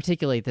I can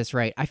articulate this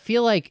right. I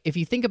feel like if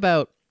you think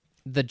about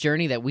the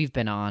journey that we've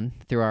been on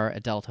through our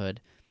adulthood,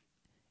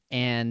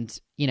 and,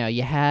 you know,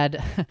 you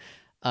had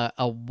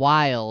a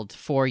wild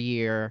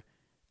 4-year,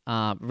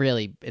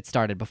 really, it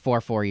started before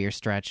 4-year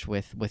stretch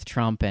with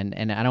Trump,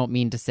 and I don't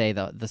mean to say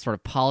the sort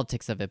of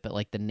politics of it, but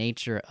like the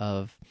nature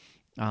of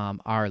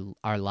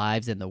our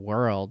lives in the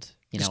world,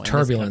 you know, just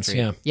turbulence,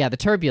 yeah, the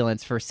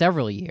turbulence for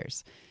several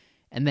years,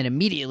 and then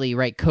immediately,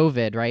 right,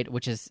 COVID, right,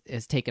 which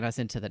has taken us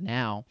into the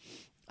now,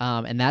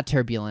 and that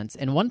turbulence.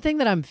 And one thing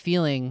that I'm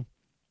feeling,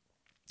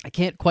 I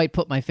can't quite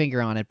put my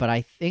finger on it, but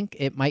I think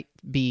it might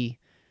be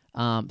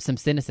some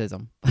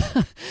cynicism.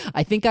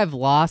 I think I've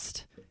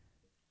lost,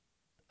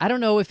 I don't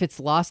know if it's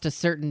lost a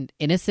certain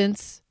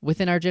innocence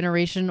within our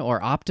generation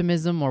or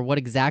optimism or what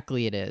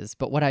exactly it is,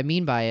 but what I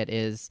mean by it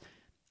is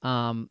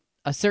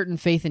a certain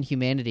faith in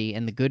humanity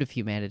and the good of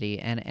humanity,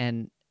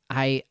 and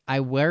I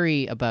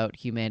worry about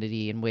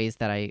humanity in ways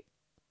that I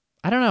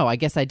don't know, I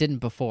guess I didn't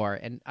before.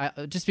 And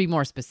just be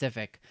more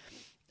specific,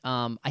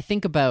 I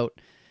think about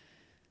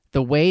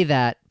the way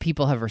that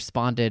people have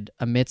responded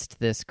amidst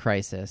this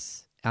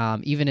crisis,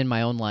 even in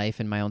my own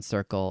life, in my own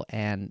circle,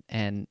 and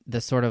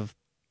the sort of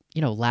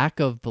lack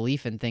of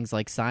belief in things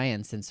like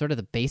science and sort of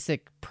the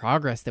basic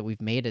progress that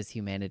we've made as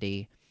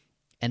humanity,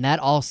 and that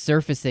all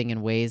surfacing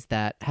in ways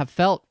that have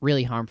felt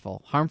really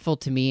harmful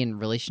to me in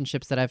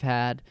relationships that I've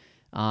had,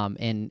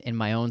 in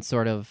my own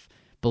sort of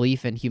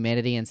belief in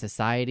humanity and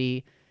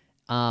society.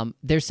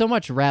 There's so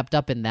much wrapped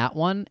up in that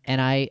one,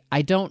 and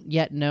I don't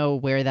yet know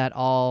where that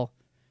all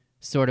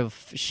sort of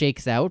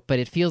shakes out, but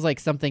it feels like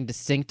something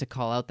distinct to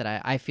call out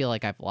that I feel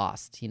like I've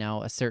lost,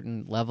 a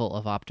certain level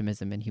of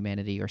optimism in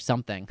humanity or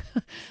something.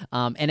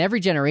 And every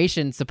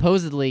generation,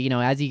 supposedly,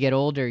 as you get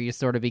older, you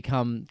sort of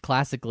become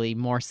classically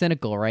more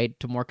cynical, right?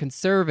 To more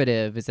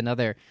conservative is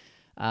another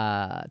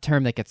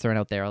term that gets thrown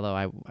out there, although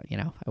I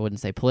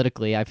wouldn't say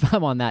politically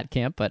I'm on that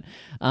camp, but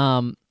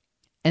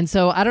and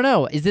so I don't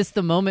know, is this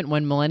the moment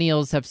when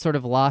millennials have sort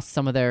of lost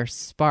some of their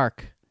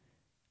spark,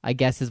 I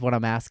guess is what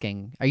I'm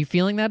asking. Are you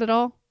feeling that at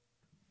all?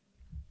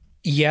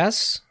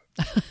 Yes,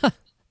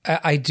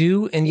 I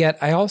do. And yet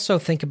I also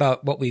think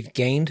about what we've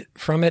gained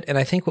from it. And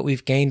I think what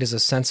we've gained is a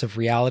sense of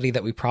reality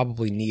that we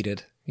probably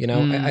needed.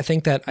 I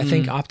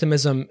think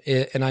optimism,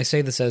 and I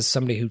say this as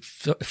somebody who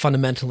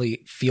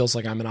fundamentally feels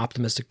like I'm an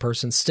optimistic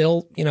person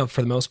still,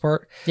 for the most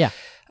part. Yeah.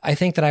 I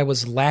think that I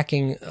was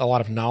lacking a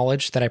lot of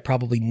knowledge that I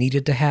probably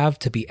needed to have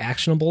to be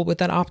actionable with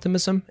that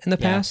optimism in the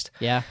past.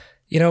 Yeah.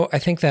 I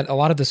think that a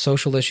lot of the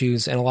social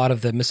issues and a lot of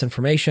the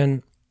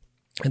misinformation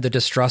and the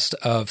distrust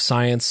of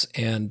science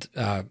and,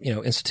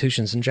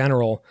 institutions in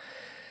general,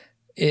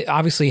 it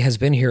obviously has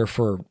been here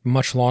for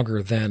much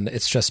longer than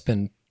it's just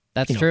been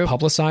true.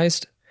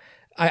 Publicized.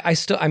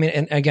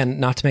 And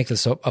again, not to make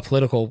this a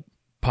political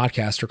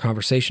podcast or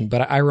conversation,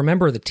 but I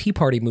remember the Tea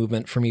Party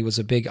movement for me was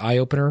a big eye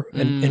opener,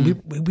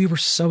 and we were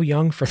so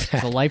young for that.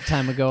 It's a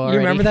lifetime ago already. You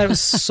remember that? It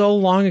was so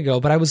long ago,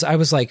 but I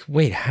was like,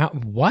 wait,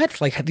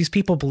 what? Like, these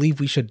people believe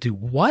we should do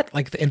what?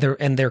 Like, and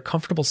they're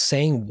comfortable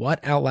saying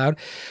what out loud?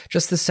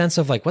 Just the sense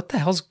of like, what the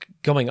hell's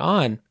going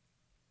on?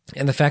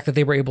 And the fact that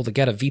they were able to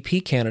get a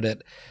VP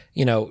candidate,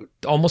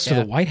 almost to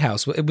the White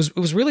House, it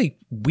was really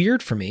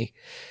weird for me.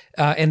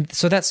 And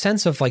so that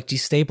sense of like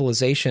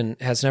destabilization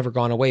has never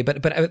gone away,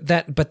 but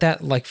that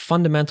like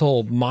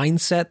fundamental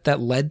mindset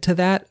that led to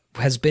that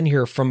has been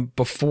here from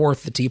before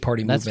the Tea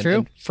Party movement. That's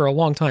true. For a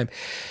long time.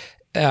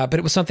 But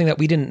it was something that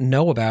we didn't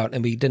know about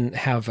and we didn't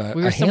have a handle on.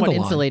 We were somewhat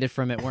insulated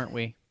from it, weren't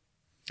we?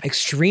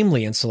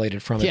 Extremely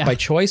insulated from it by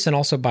choice and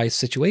also by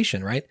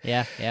situation, right?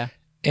 Yeah, yeah.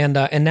 And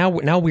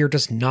now we are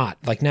just not.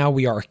 Like, now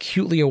we are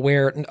acutely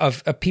aware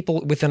of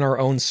people within our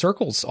own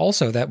circles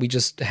also that we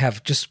just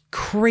have just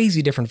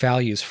crazy different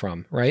values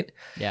from, right?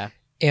 Yeah.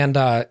 And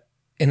I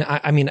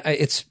mean,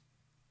 it's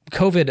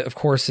COVID, of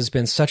course, has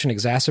been such an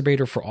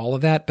exacerbator for all of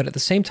that. But at the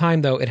same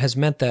time, though, it has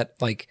meant that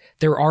like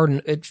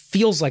it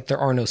feels like there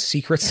are no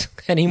secrets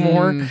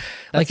anymore.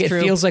 Like, it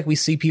feels like we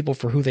see people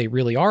for who they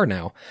really are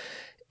now.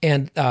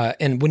 And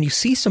when you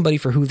see somebody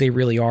for who they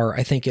really are,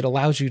 I think it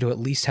allows you to at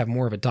least have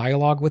more of a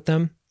dialogue with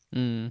them.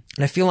 And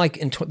I feel like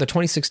in the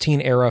 2016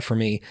 era for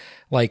me,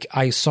 like,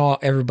 I saw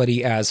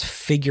everybody as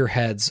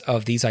figureheads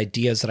of these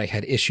ideas that I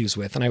had issues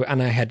with.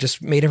 And I had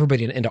just made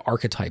everybody into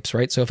archetypes,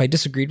 right? So if I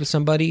disagreed with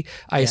somebody,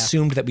 I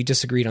assumed that we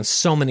disagreed on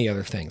so many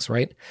other things,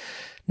 right?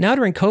 Now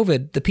during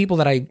COVID, the people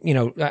that I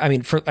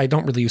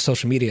don't really use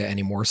social media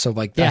anymore. So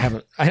like, I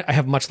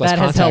have much less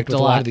contact with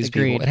a lot of these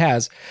people. It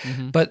has,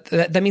 but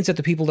that means that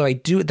the people that I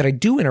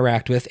do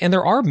interact with, and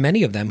there are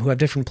many of them who have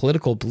different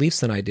political beliefs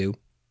than I do.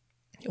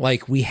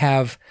 Like, we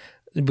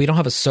don't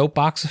have a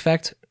soapbox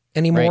effect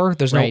anymore. Right,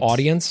 There's no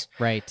audience.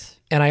 Right.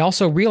 And I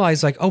also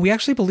realized, like, we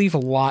actually believe a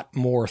lot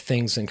more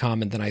things in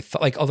common than I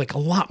thought, like a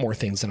lot more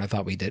things than I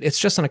thought we did. It's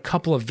just on a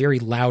couple of very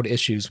loud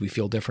issues we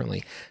feel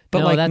differently.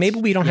 But maybe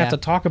we don't have to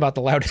talk about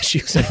the loud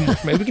issues anymore.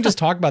 Maybe we can just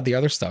talk about the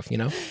other stuff,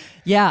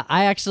 Yeah,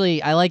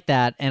 I like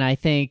that. And I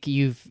think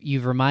you've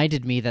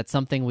reminded me that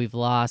something we've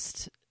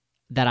lost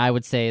that I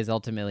would say is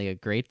ultimately a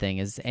great thing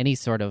is any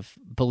sort of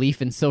belief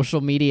in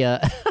social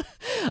media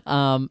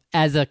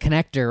as a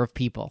connector of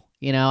people.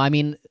 I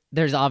mean,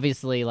 there's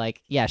obviously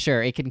like, yeah,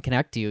 sure, it can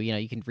connect you.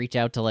 You can reach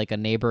out to like a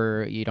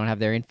neighbor, you don't have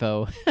their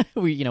info.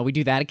 we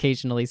do that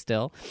occasionally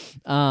still.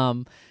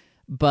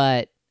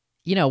 But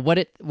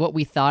what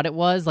we thought it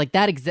was, like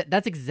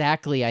that's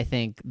exactly, I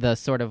think, the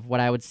sort of what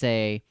I would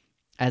say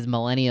as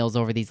millennials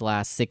over these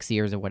last 6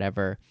 years or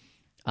whatever,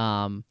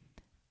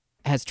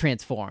 has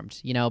transformed,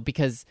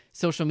 because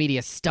social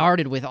media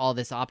started with all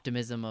this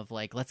optimism of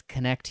like, let's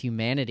connect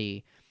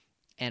humanity.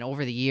 And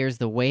over the years,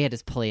 the way it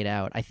has played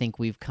out, I think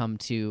we've come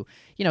to,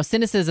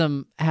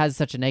 cynicism has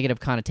such a negative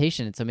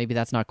connotation, and so maybe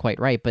that's not quite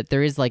right, but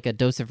there is like a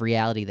dose of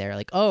reality there.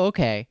 Like, oh,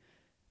 okay,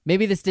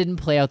 maybe this didn't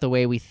play out the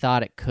way we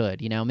thought it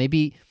could.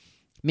 Maybe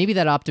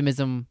that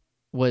optimism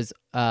was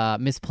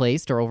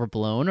misplaced or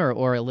overblown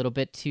or a little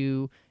bit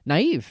too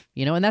naive,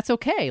 and that's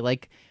okay.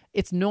 Like,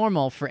 it's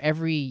normal for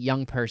every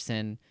young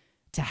person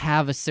to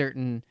have a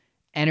certain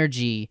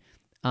energy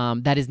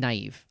that is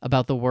naive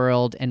about the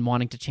world and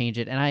wanting to change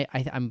it. And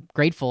I'm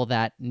grateful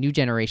that new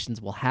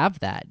generations will have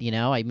that,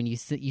 I mean, you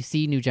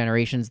see new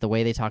generations, the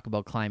way they talk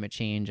about climate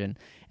change and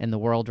the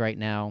world right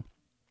now,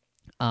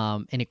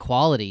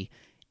 inequality.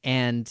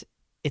 And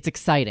it's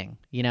exciting,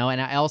 you know,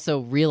 and I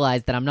also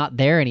realized that I'm not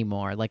there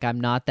anymore. Like, I'm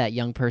not that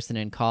young person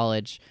in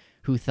college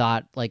who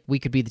thought, like, we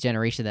could be the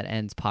generation that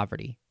ends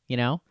poverty, you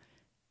know?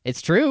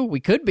 It's true,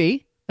 we could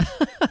be,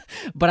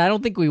 but I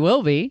don't think we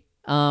will be.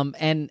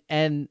 And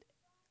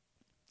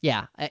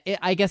yeah,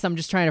 I guess I'm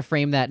just trying to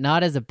frame that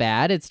not as a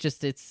bad,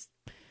 it's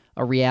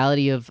a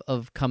reality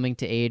of coming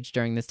to age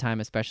during this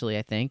time, especially,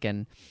 I think,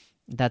 and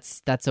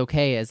that's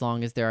okay as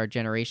long as there are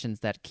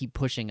generations that keep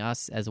pushing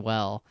us as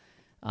well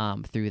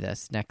through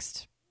this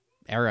next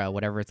era,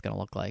 whatever it's going to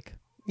look like.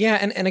 Yeah,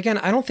 and again,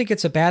 I don't think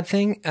it's a bad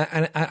thing.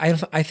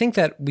 I think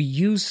that we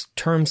use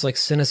terms like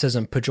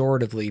cynicism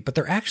pejoratively, but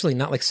they're actually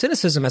not. Like,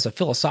 cynicism as a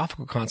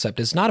philosophical concept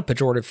is not a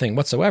pejorative thing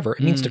whatsoever.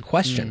 It means to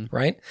question,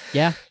 right?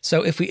 Yeah.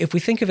 So if we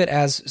think of it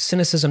as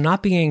cynicism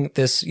not being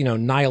this, you know,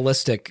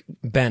 nihilistic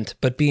bent,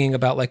 but being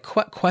about like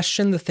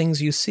question the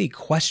things you see,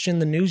 question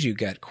the news you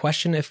get,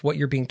 question if what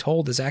you're being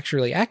told is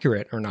actually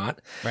accurate or not.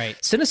 Right.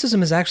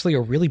 Cynicism is actually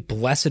a really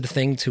blessed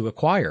thing to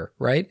acquire,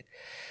 right?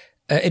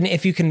 And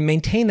if you can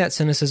maintain that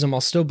cynicism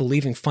while still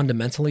believing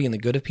fundamentally in the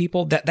good of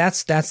people,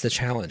 that's the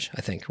challenge,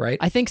 I think, right?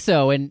 I think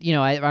so. And, you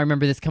know, I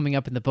remember this coming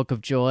up in the Book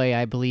of Joy.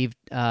 I believe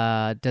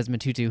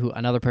Desmond Tutu, who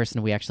another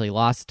person we actually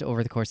lost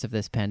over the course of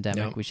this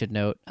pandemic, we should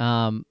note,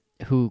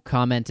 who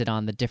commented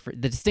on the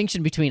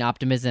distinction between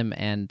optimism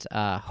and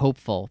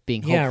hopeful,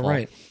 being hopeful. Yeah,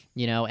 right.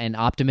 You know, and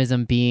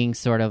optimism being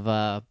sort of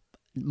a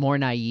more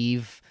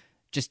naive,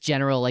 just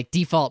general, like,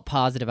 default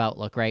positive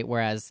outlook, right?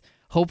 Whereas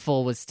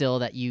hopeful was still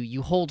that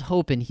you hold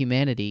hope in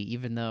humanity,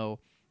 even though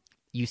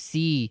you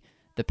see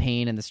the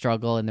pain and the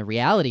struggle and the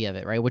reality of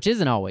it, right? Which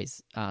isn't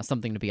always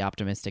something to be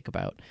optimistic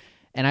about.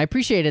 And I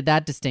appreciated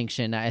that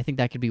distinction. I think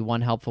that could be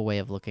one helpful way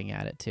of looking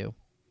at it too.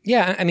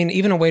 Yeah, I mean,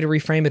 even a way to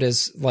reframe it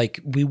is like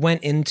we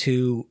went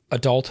into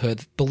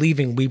adulthood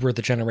believing we were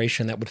the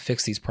generation that would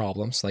fix these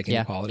problems, like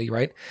inequality,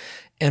 right?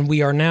 And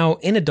we are now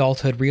in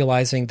adulthood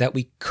realizing that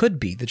we could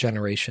be the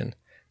generation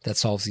that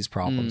solves these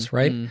problems,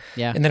 right?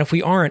 Yeah. And then if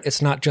we aren't,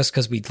 it's not just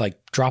because we like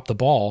dropped the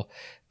ball,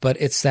 but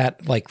it's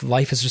that like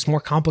life is just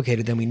more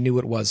complicated than we knew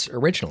it was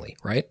originally,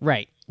 right?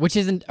 Right. Which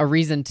isn't a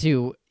reason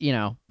to, you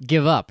know,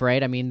 give up,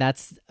 right? I mean,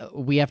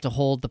 we have to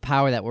hold the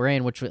power that we're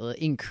in, which will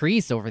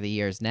increase over the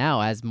years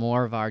now as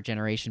more of our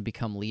generation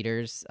become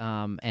leaders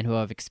and who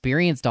have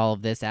experienced all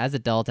of this as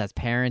adults, as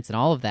parents and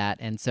all of that.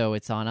 And so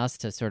it's on us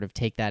to sort of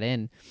take that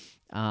in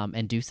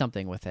and do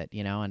something with it,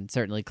 you know, and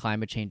certainly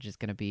climate change is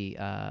going to be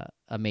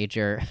a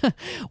major,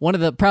 one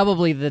of the,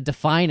 probably the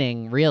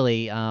defining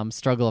really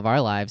struggle of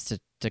our lives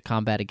to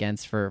combat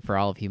against for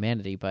all of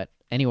humanity. But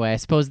anyway, I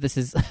suppose this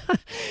is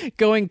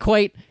going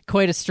quite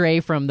astray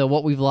from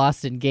what we've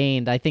lost and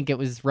gained. I think it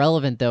was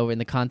relevant though in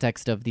the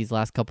context of these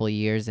last couple of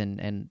years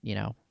and you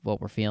know, what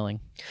we're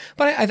feeling.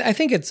 But I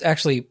think it's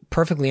actually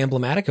perfectly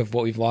emblematic of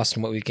what we've lost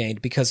and what we've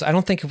gained, because I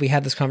don't think if we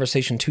had this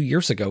conversation 2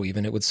 years ago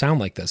even, it would sound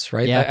like this,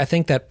 right? Yeah. I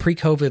think that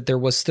pre-COVID, there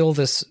was still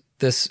this,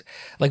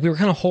 like we were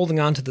kind of holding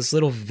on to this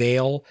little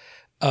veil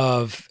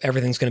of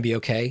everything's going to be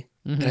okay.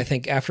 Mm-hmm. And I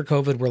think after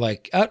COVID, we're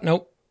like, oh,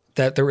 nope,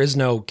 that there is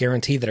no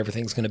guarantee that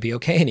everything's going to be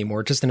okay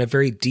anymore, just in a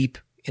very deep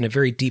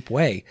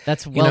way.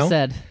 That's well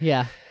said.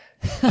 Yeah.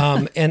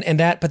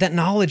 but that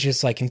knowledge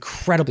is like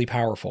incredibly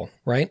powerful,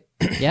 right?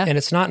 Yeah. And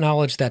it's not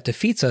knowledge that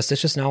defeats us.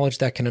 It's just knowledge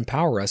that can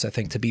empower us, I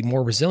think, to be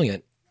more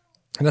resilient.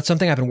 And that's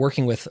something I've been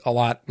working with a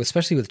lot,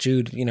 especially with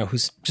Jude, you know,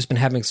 who's just been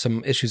having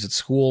some issues at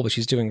school, but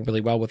she's doing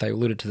really well with. I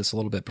alluded to this a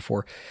little bit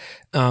before.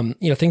 You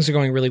know, things are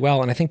going really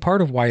well. And I think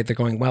part of why they're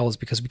going well is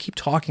because we keep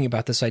talking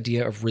about this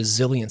idea of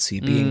resiliency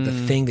being the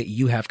thing that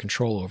you have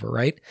control over,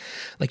 right?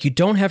 Like, you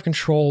don't have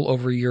control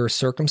over your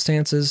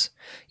circumstances.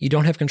 You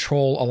don't have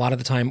control a lot of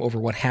the time over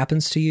what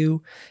happens to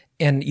you.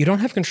 And you don't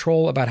have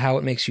control about how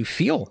it makes you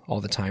feel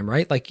all the time,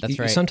 right? Like,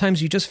 right.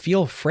 Sometimes you just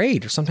feel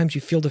afraid, or sometimes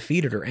you feel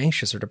defeated or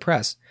anxious or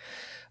depressed.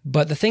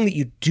 But the thing that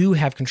you do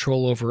have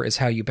control over is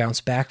how you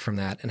bounce back from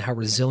that and how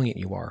resilient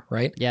you are,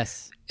 right?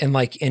 Yes.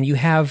 And you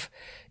have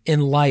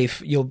in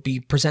life, you'll be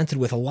presented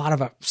with a lot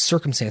of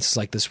circumstances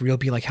like this where you'll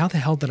be like, how the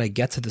hell did I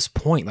get to this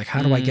point? Like,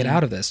 how do I get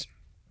out of this?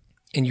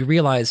 And you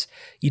realize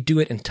you do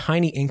it in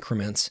tiny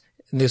increments.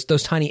 And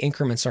those tiny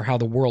increments are how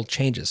the world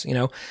changes, you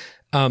know?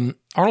 Arnold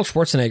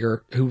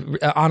Schwarzenegger, who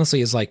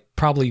honestly is like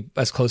probably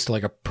as close to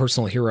like a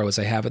personal hero as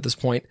I have at this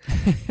point.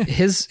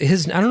 His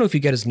I don't know if you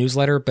get his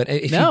newsletter, but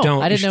if you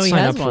don't, you should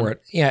sign up for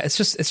it. Yeah, it's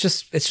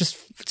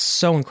just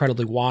so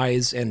incredibly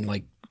wise and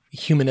like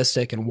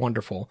humanistic and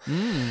wonderful.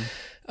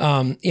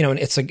 You know, and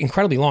it's like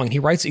incredibly long, and he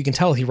writes it. You can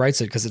tell he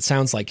writes it because it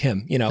sounds like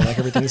him, you know, like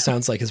everything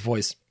sounds like his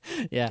voice.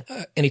 Yeah.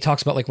 And he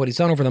talks about like what he's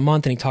done over the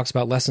month, and he talks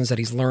about lessons that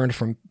he's learned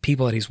from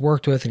people that he's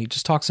worked with. And he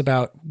just talks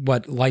about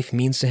what life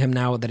means to him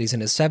now that he's in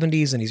his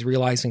 70s and he's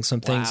realizing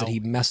some things that he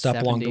messed up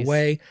 70s. Along the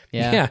way.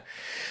 Yeah.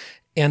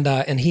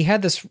 And he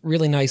had this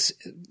really nice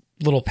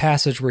little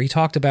passage where he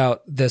talked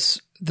about this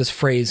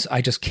phrase,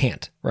 I just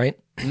can't, right?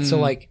 So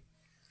like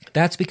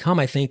that's become,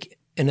 I think,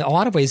 in a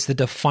lot of ways the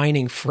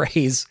defining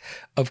phrase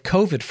of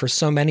COVID for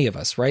so many of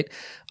us, right?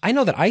 I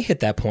know that I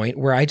hit that point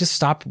where I just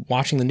stopped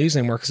watching the news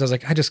anymore because I was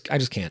like, I just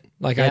can't.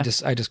 Like, yeah.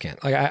 I just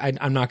can't. Like,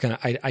 I'm not gonna.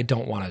 I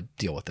don't want to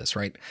deal with this,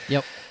 right?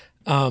 Yep.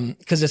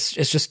 Because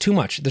it's just too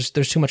much.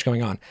 There's too much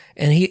going on,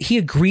 and he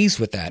agrees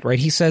with that, right?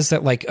 He says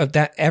that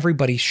that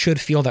everybody should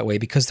feel that way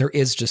because there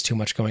is just too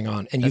much going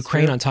on, and that's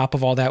Ukraine true. On top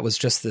of all that was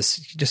just this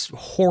just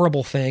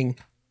horrible thing,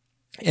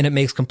 and it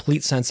makes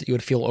complete sense that you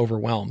would feel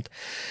overwhelmed.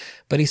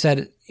 But he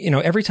said,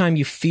 every time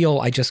you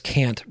feel I just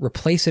can't,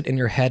 replace it in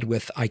your head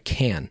with I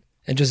can,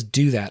 and just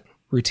do that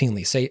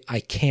routinely. Say, I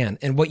can.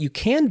 And what you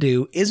can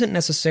do isn't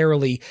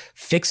necessarily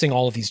fixing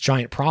all of these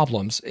giant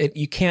problems.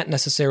 You can't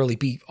necessarily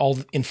be all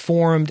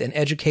informed and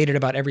educated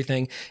about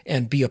everything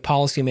and be a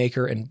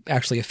policymaker and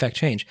actually affect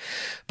change.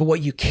 But what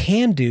you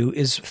can do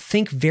is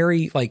think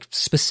very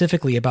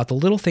specifically about the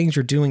little things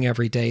you're doing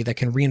every day that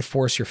can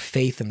reinforce your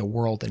faith in the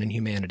world and in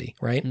humanity,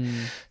 right?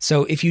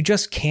 So if you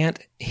just can't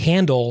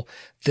handle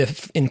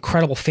the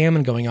incredible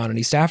famine going on in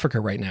East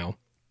Africa right now,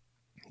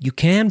 you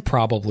can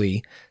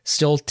probably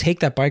still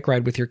take that bike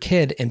ride with your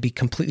kid and be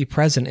completely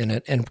present in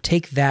it and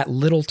take that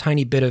little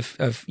tiny bit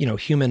of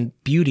human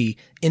beauty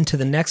into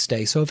the next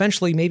day. So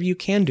eventually maybe you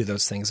can do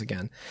those things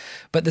again.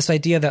 But this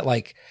idea that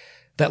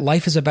that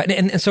life is about,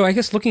 and so I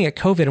guess looking at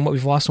COVID and what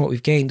we've lost and what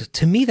we've gained,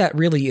 to me, that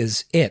really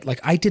is it. Like,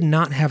 I did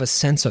not have a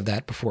sense of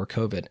that before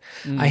COVID.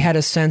 I had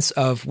a sense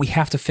of we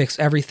have to fix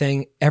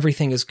everything.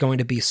 Everything is going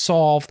to be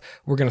solved.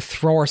 We're going to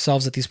throw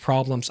ourselves at these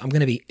problems. I'm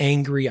going to be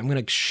angry. I'm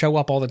going to show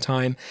up all the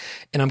time,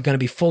 and I'm going to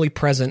be fully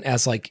present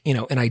as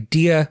an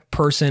idea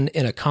person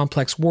in a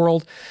complex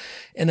world.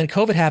 And then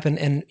COVID happened.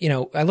 And,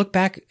 I look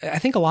back, I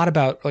think a lot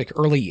about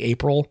early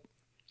April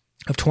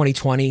of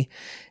 2020.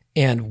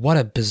 And what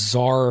a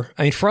bizarre,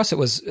 for us, it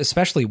was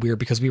especially weird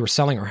because we were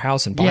selling our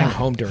house and buying a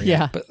home during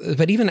it.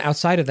 But even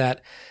outside of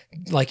that,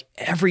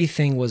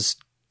 everything was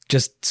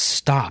just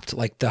stopped.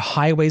 The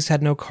highways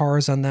had no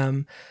cars on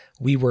them.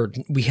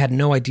 We had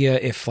no idea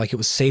if it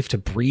was safe to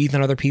breathe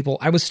on other people.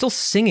 I was still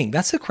singing.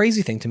 That's the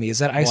crazy thing to me, is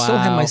that I still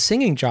had my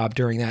singing job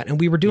during that. And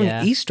we were doing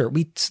Easter.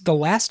 The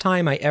last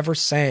time I ever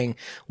sang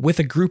with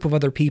a group of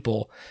other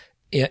people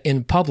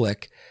in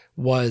public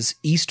was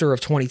Easter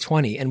of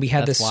 2020. And we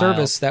had this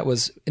service that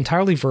was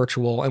entirely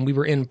virtual, and we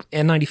were in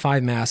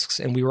N95 masks,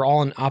 and we were all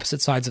on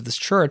opposite sides of this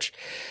church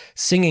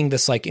singing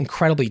this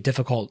incredibly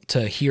difficult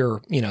to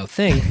hear,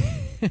 thing.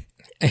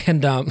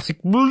 And,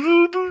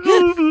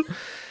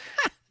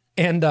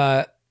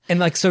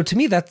 so to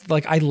me, that's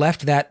I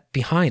left that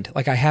behind.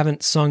 I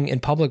haven't sung in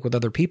public with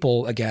other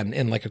people again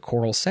in a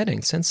choral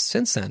setting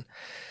since then.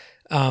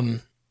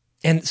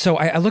 And so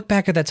I look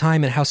back at that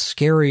time and how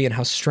scary and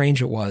how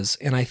strange it was.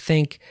 And I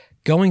think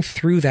going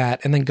through that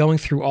and then going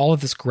through all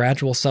of this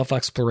gradual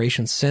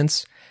self-exploration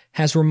since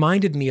has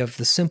reminded me of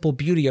the simple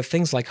beauty of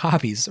things like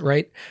hobbies,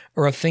 right?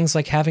 Or of things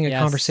like having a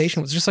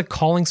conversation with, just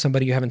calling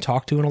somebody you haven't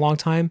talked to in a long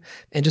time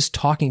and just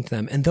talking to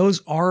them. And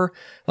those are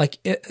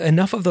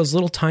enough of those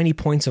little tiny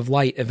points of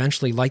light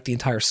eventually light the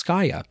entire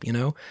sky up,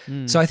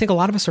 So I think a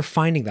lot of us are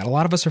finding that. A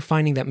lot of us are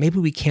finding that maybe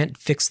we can't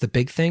fix the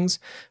big things,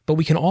 but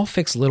we can all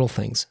fix little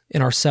things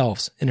in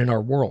ourselves and in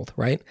our world,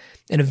 right?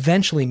 And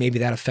eventually maybe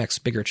that affects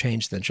bigger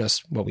change than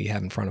just what we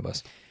have in front of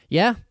us.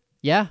 Yeah.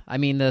 Yeah.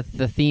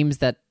 The themes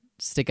that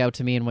stick out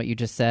to me in what you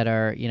just said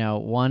are,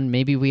 one,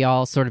 maybe we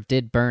all sort of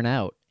did burn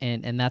out,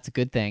 and that's a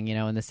good thing,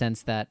 in the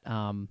sense that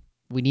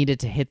we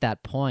needed to hit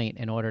that point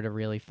in order to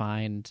really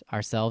find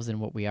ourselves and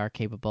what we are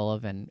capable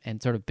of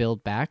and sort of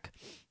build back.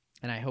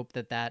 And I hope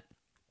that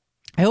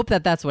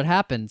that's what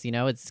happens.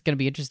 It's going to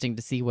be interesting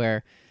to see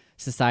where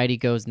society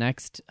goes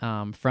next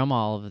from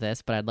all of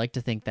this, but I'd like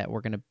to think that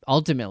we're going to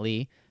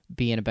ultimately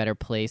be in a better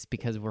place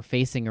because we're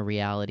facing a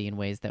reality in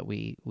ways that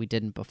we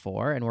didn't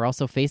before, and we're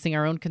also facing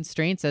our own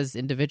constraints as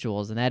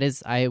individuals. And that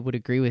is, I would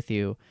agree with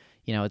you,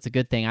 it's a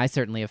good thing. I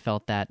certainly have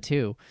felt that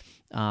too,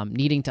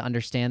 needing to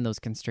understand those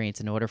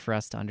constraints in order for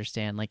us to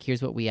understand,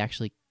 here's what we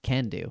actually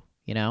can do,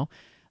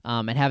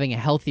 and having a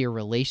healthier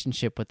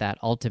relationship with that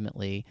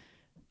ultimately,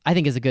 I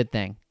think, is a good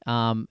thing.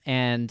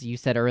 And you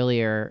said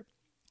earlier,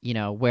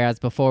 whereas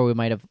before we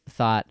might have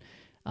thought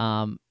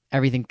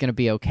everything's going to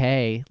be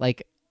okay,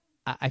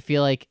 I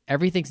feel like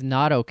everything's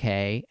not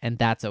okay, and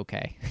that's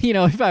okay.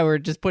 If I were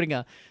just putting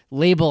a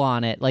label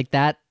on it,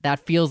 that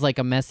feels like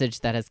a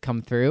message that has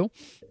come through,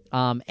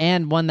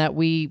 and one that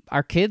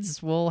our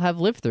kids will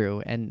have lived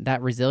through. And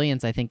that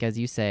resilience, I think, as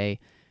you say,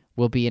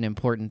 will be an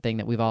important thing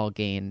that we've all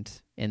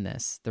gained in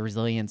this, the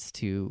resilience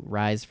to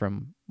rise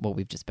from what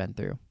we've just been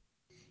through.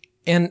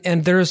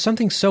 And there is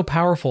something so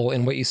powerful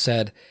in what you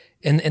said,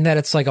 and that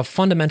it's a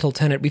fundamental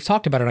tenet. We've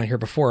talked about it on here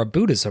before, of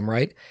Buddhism,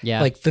 right?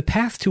 Yeah. The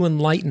path to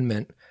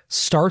enlightenment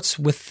starts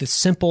with the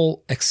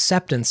simple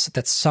acceptance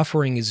that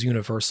suffering is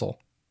universal,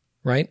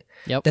 right?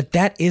 Yep.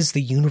 That is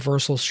the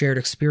universal shared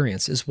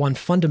experience, is one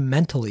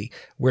fundamentally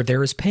where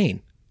there is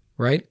pain,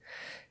 right?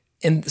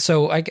 And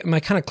so my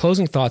kind of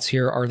closing thoughts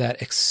here are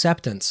that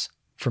acceptance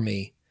for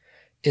me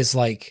is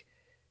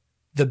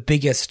the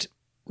biggest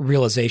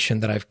realization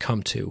that I've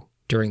come to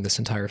during this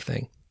entire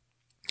thing.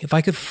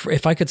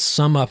 if I could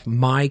sum up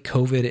my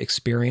COVID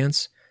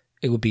experience,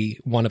 it would be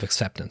one of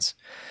acceptance.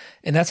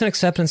 And that's an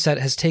acceptance that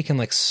has taken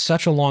like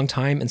such a long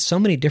time in so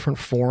many different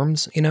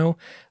forms, you know,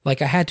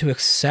 like I had to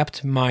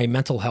accept my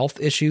mental health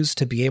issues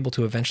to be able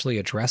to eventually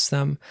address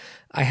them.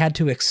 I had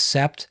to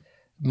accept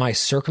my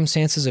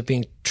circumstances of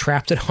being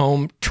trapped at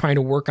home, trying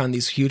to work on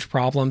these huge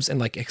problems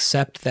and like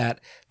accept that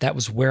that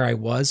was where I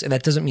was. And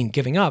that doesn't mean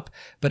giving up,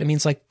 but it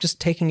means like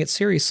just taking it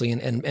seriously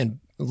and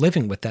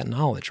living with that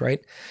knowledge,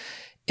 right?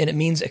 And it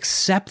means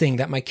accepting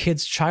that my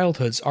kids'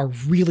 childhoods are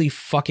really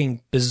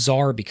fucking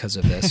bizarre because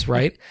of this,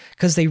 right?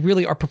 Because they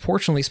really are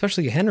proportionally,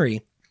 especially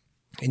Henry,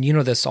 and you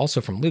know this also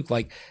from Luke,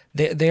 like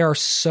they are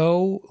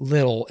so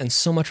little and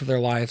so much of their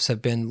lives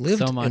have been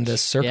lived in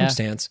this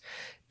circumstance.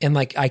 Yeah. And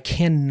like I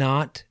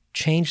cannot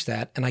change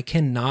that, and I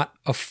cannot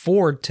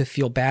afford to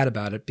feel bad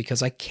about it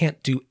because I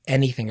can't do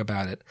anything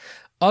about it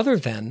other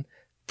than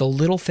the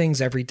little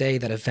things every day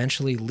that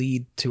eventually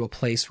lead to a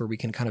place where we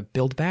can kind of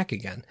build back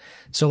again.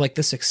 So like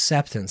this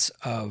acceptance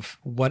of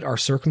what our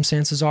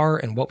circumstances are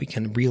and what we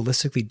can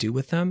realistically do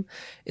with them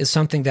is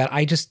something that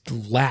I just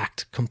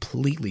lacked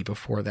completely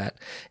before that.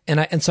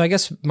 And so I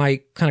guess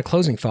my kind of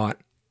closing thought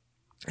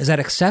is that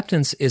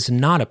acceptance is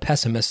not a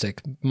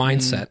pessimistic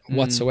mindset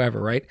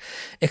whatsoever, right?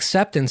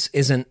 Acceptance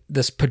isn't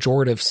this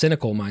pejorative,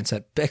 cynical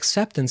mindset.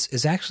 Acceptance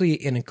is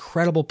actually an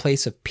incredible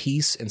place of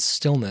peace and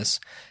stillness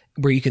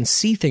where you can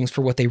see things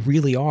for what they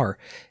really are.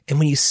 And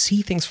when you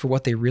see things for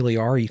what they really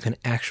are, you can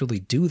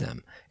actually do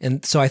them.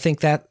 And so I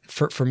think that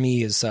for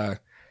me is,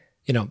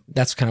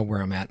 that's kind of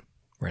where I'm at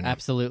right now.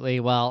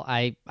 Absolutely. Well,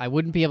 I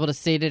wouldn't be able to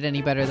state it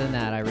any better than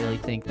that. I really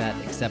think that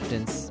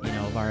acceptance,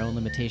 of our own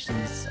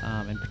limitations,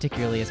 and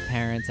particularly as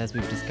parents, as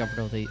we've discovered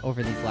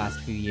over these last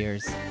few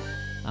years,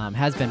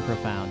 has been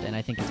profound. And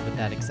I think it's with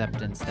that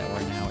acceptance that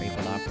we're now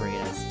able to operate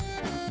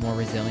as more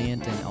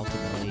resilient and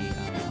ultimately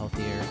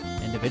healthier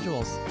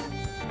individuals.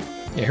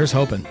 Yeah, here's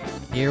hoping.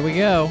 Here we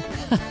go.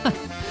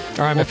 All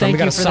right, my friend, we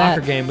got a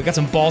soccer game. We got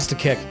some balls to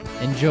kick.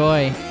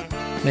 Enjoy.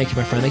 Thank you,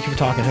 my friend. Thank you for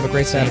talking. Have a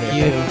great Saturday.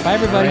 Thank you. Okay? Bye,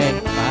 everybody. All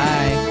right.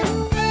 Bye.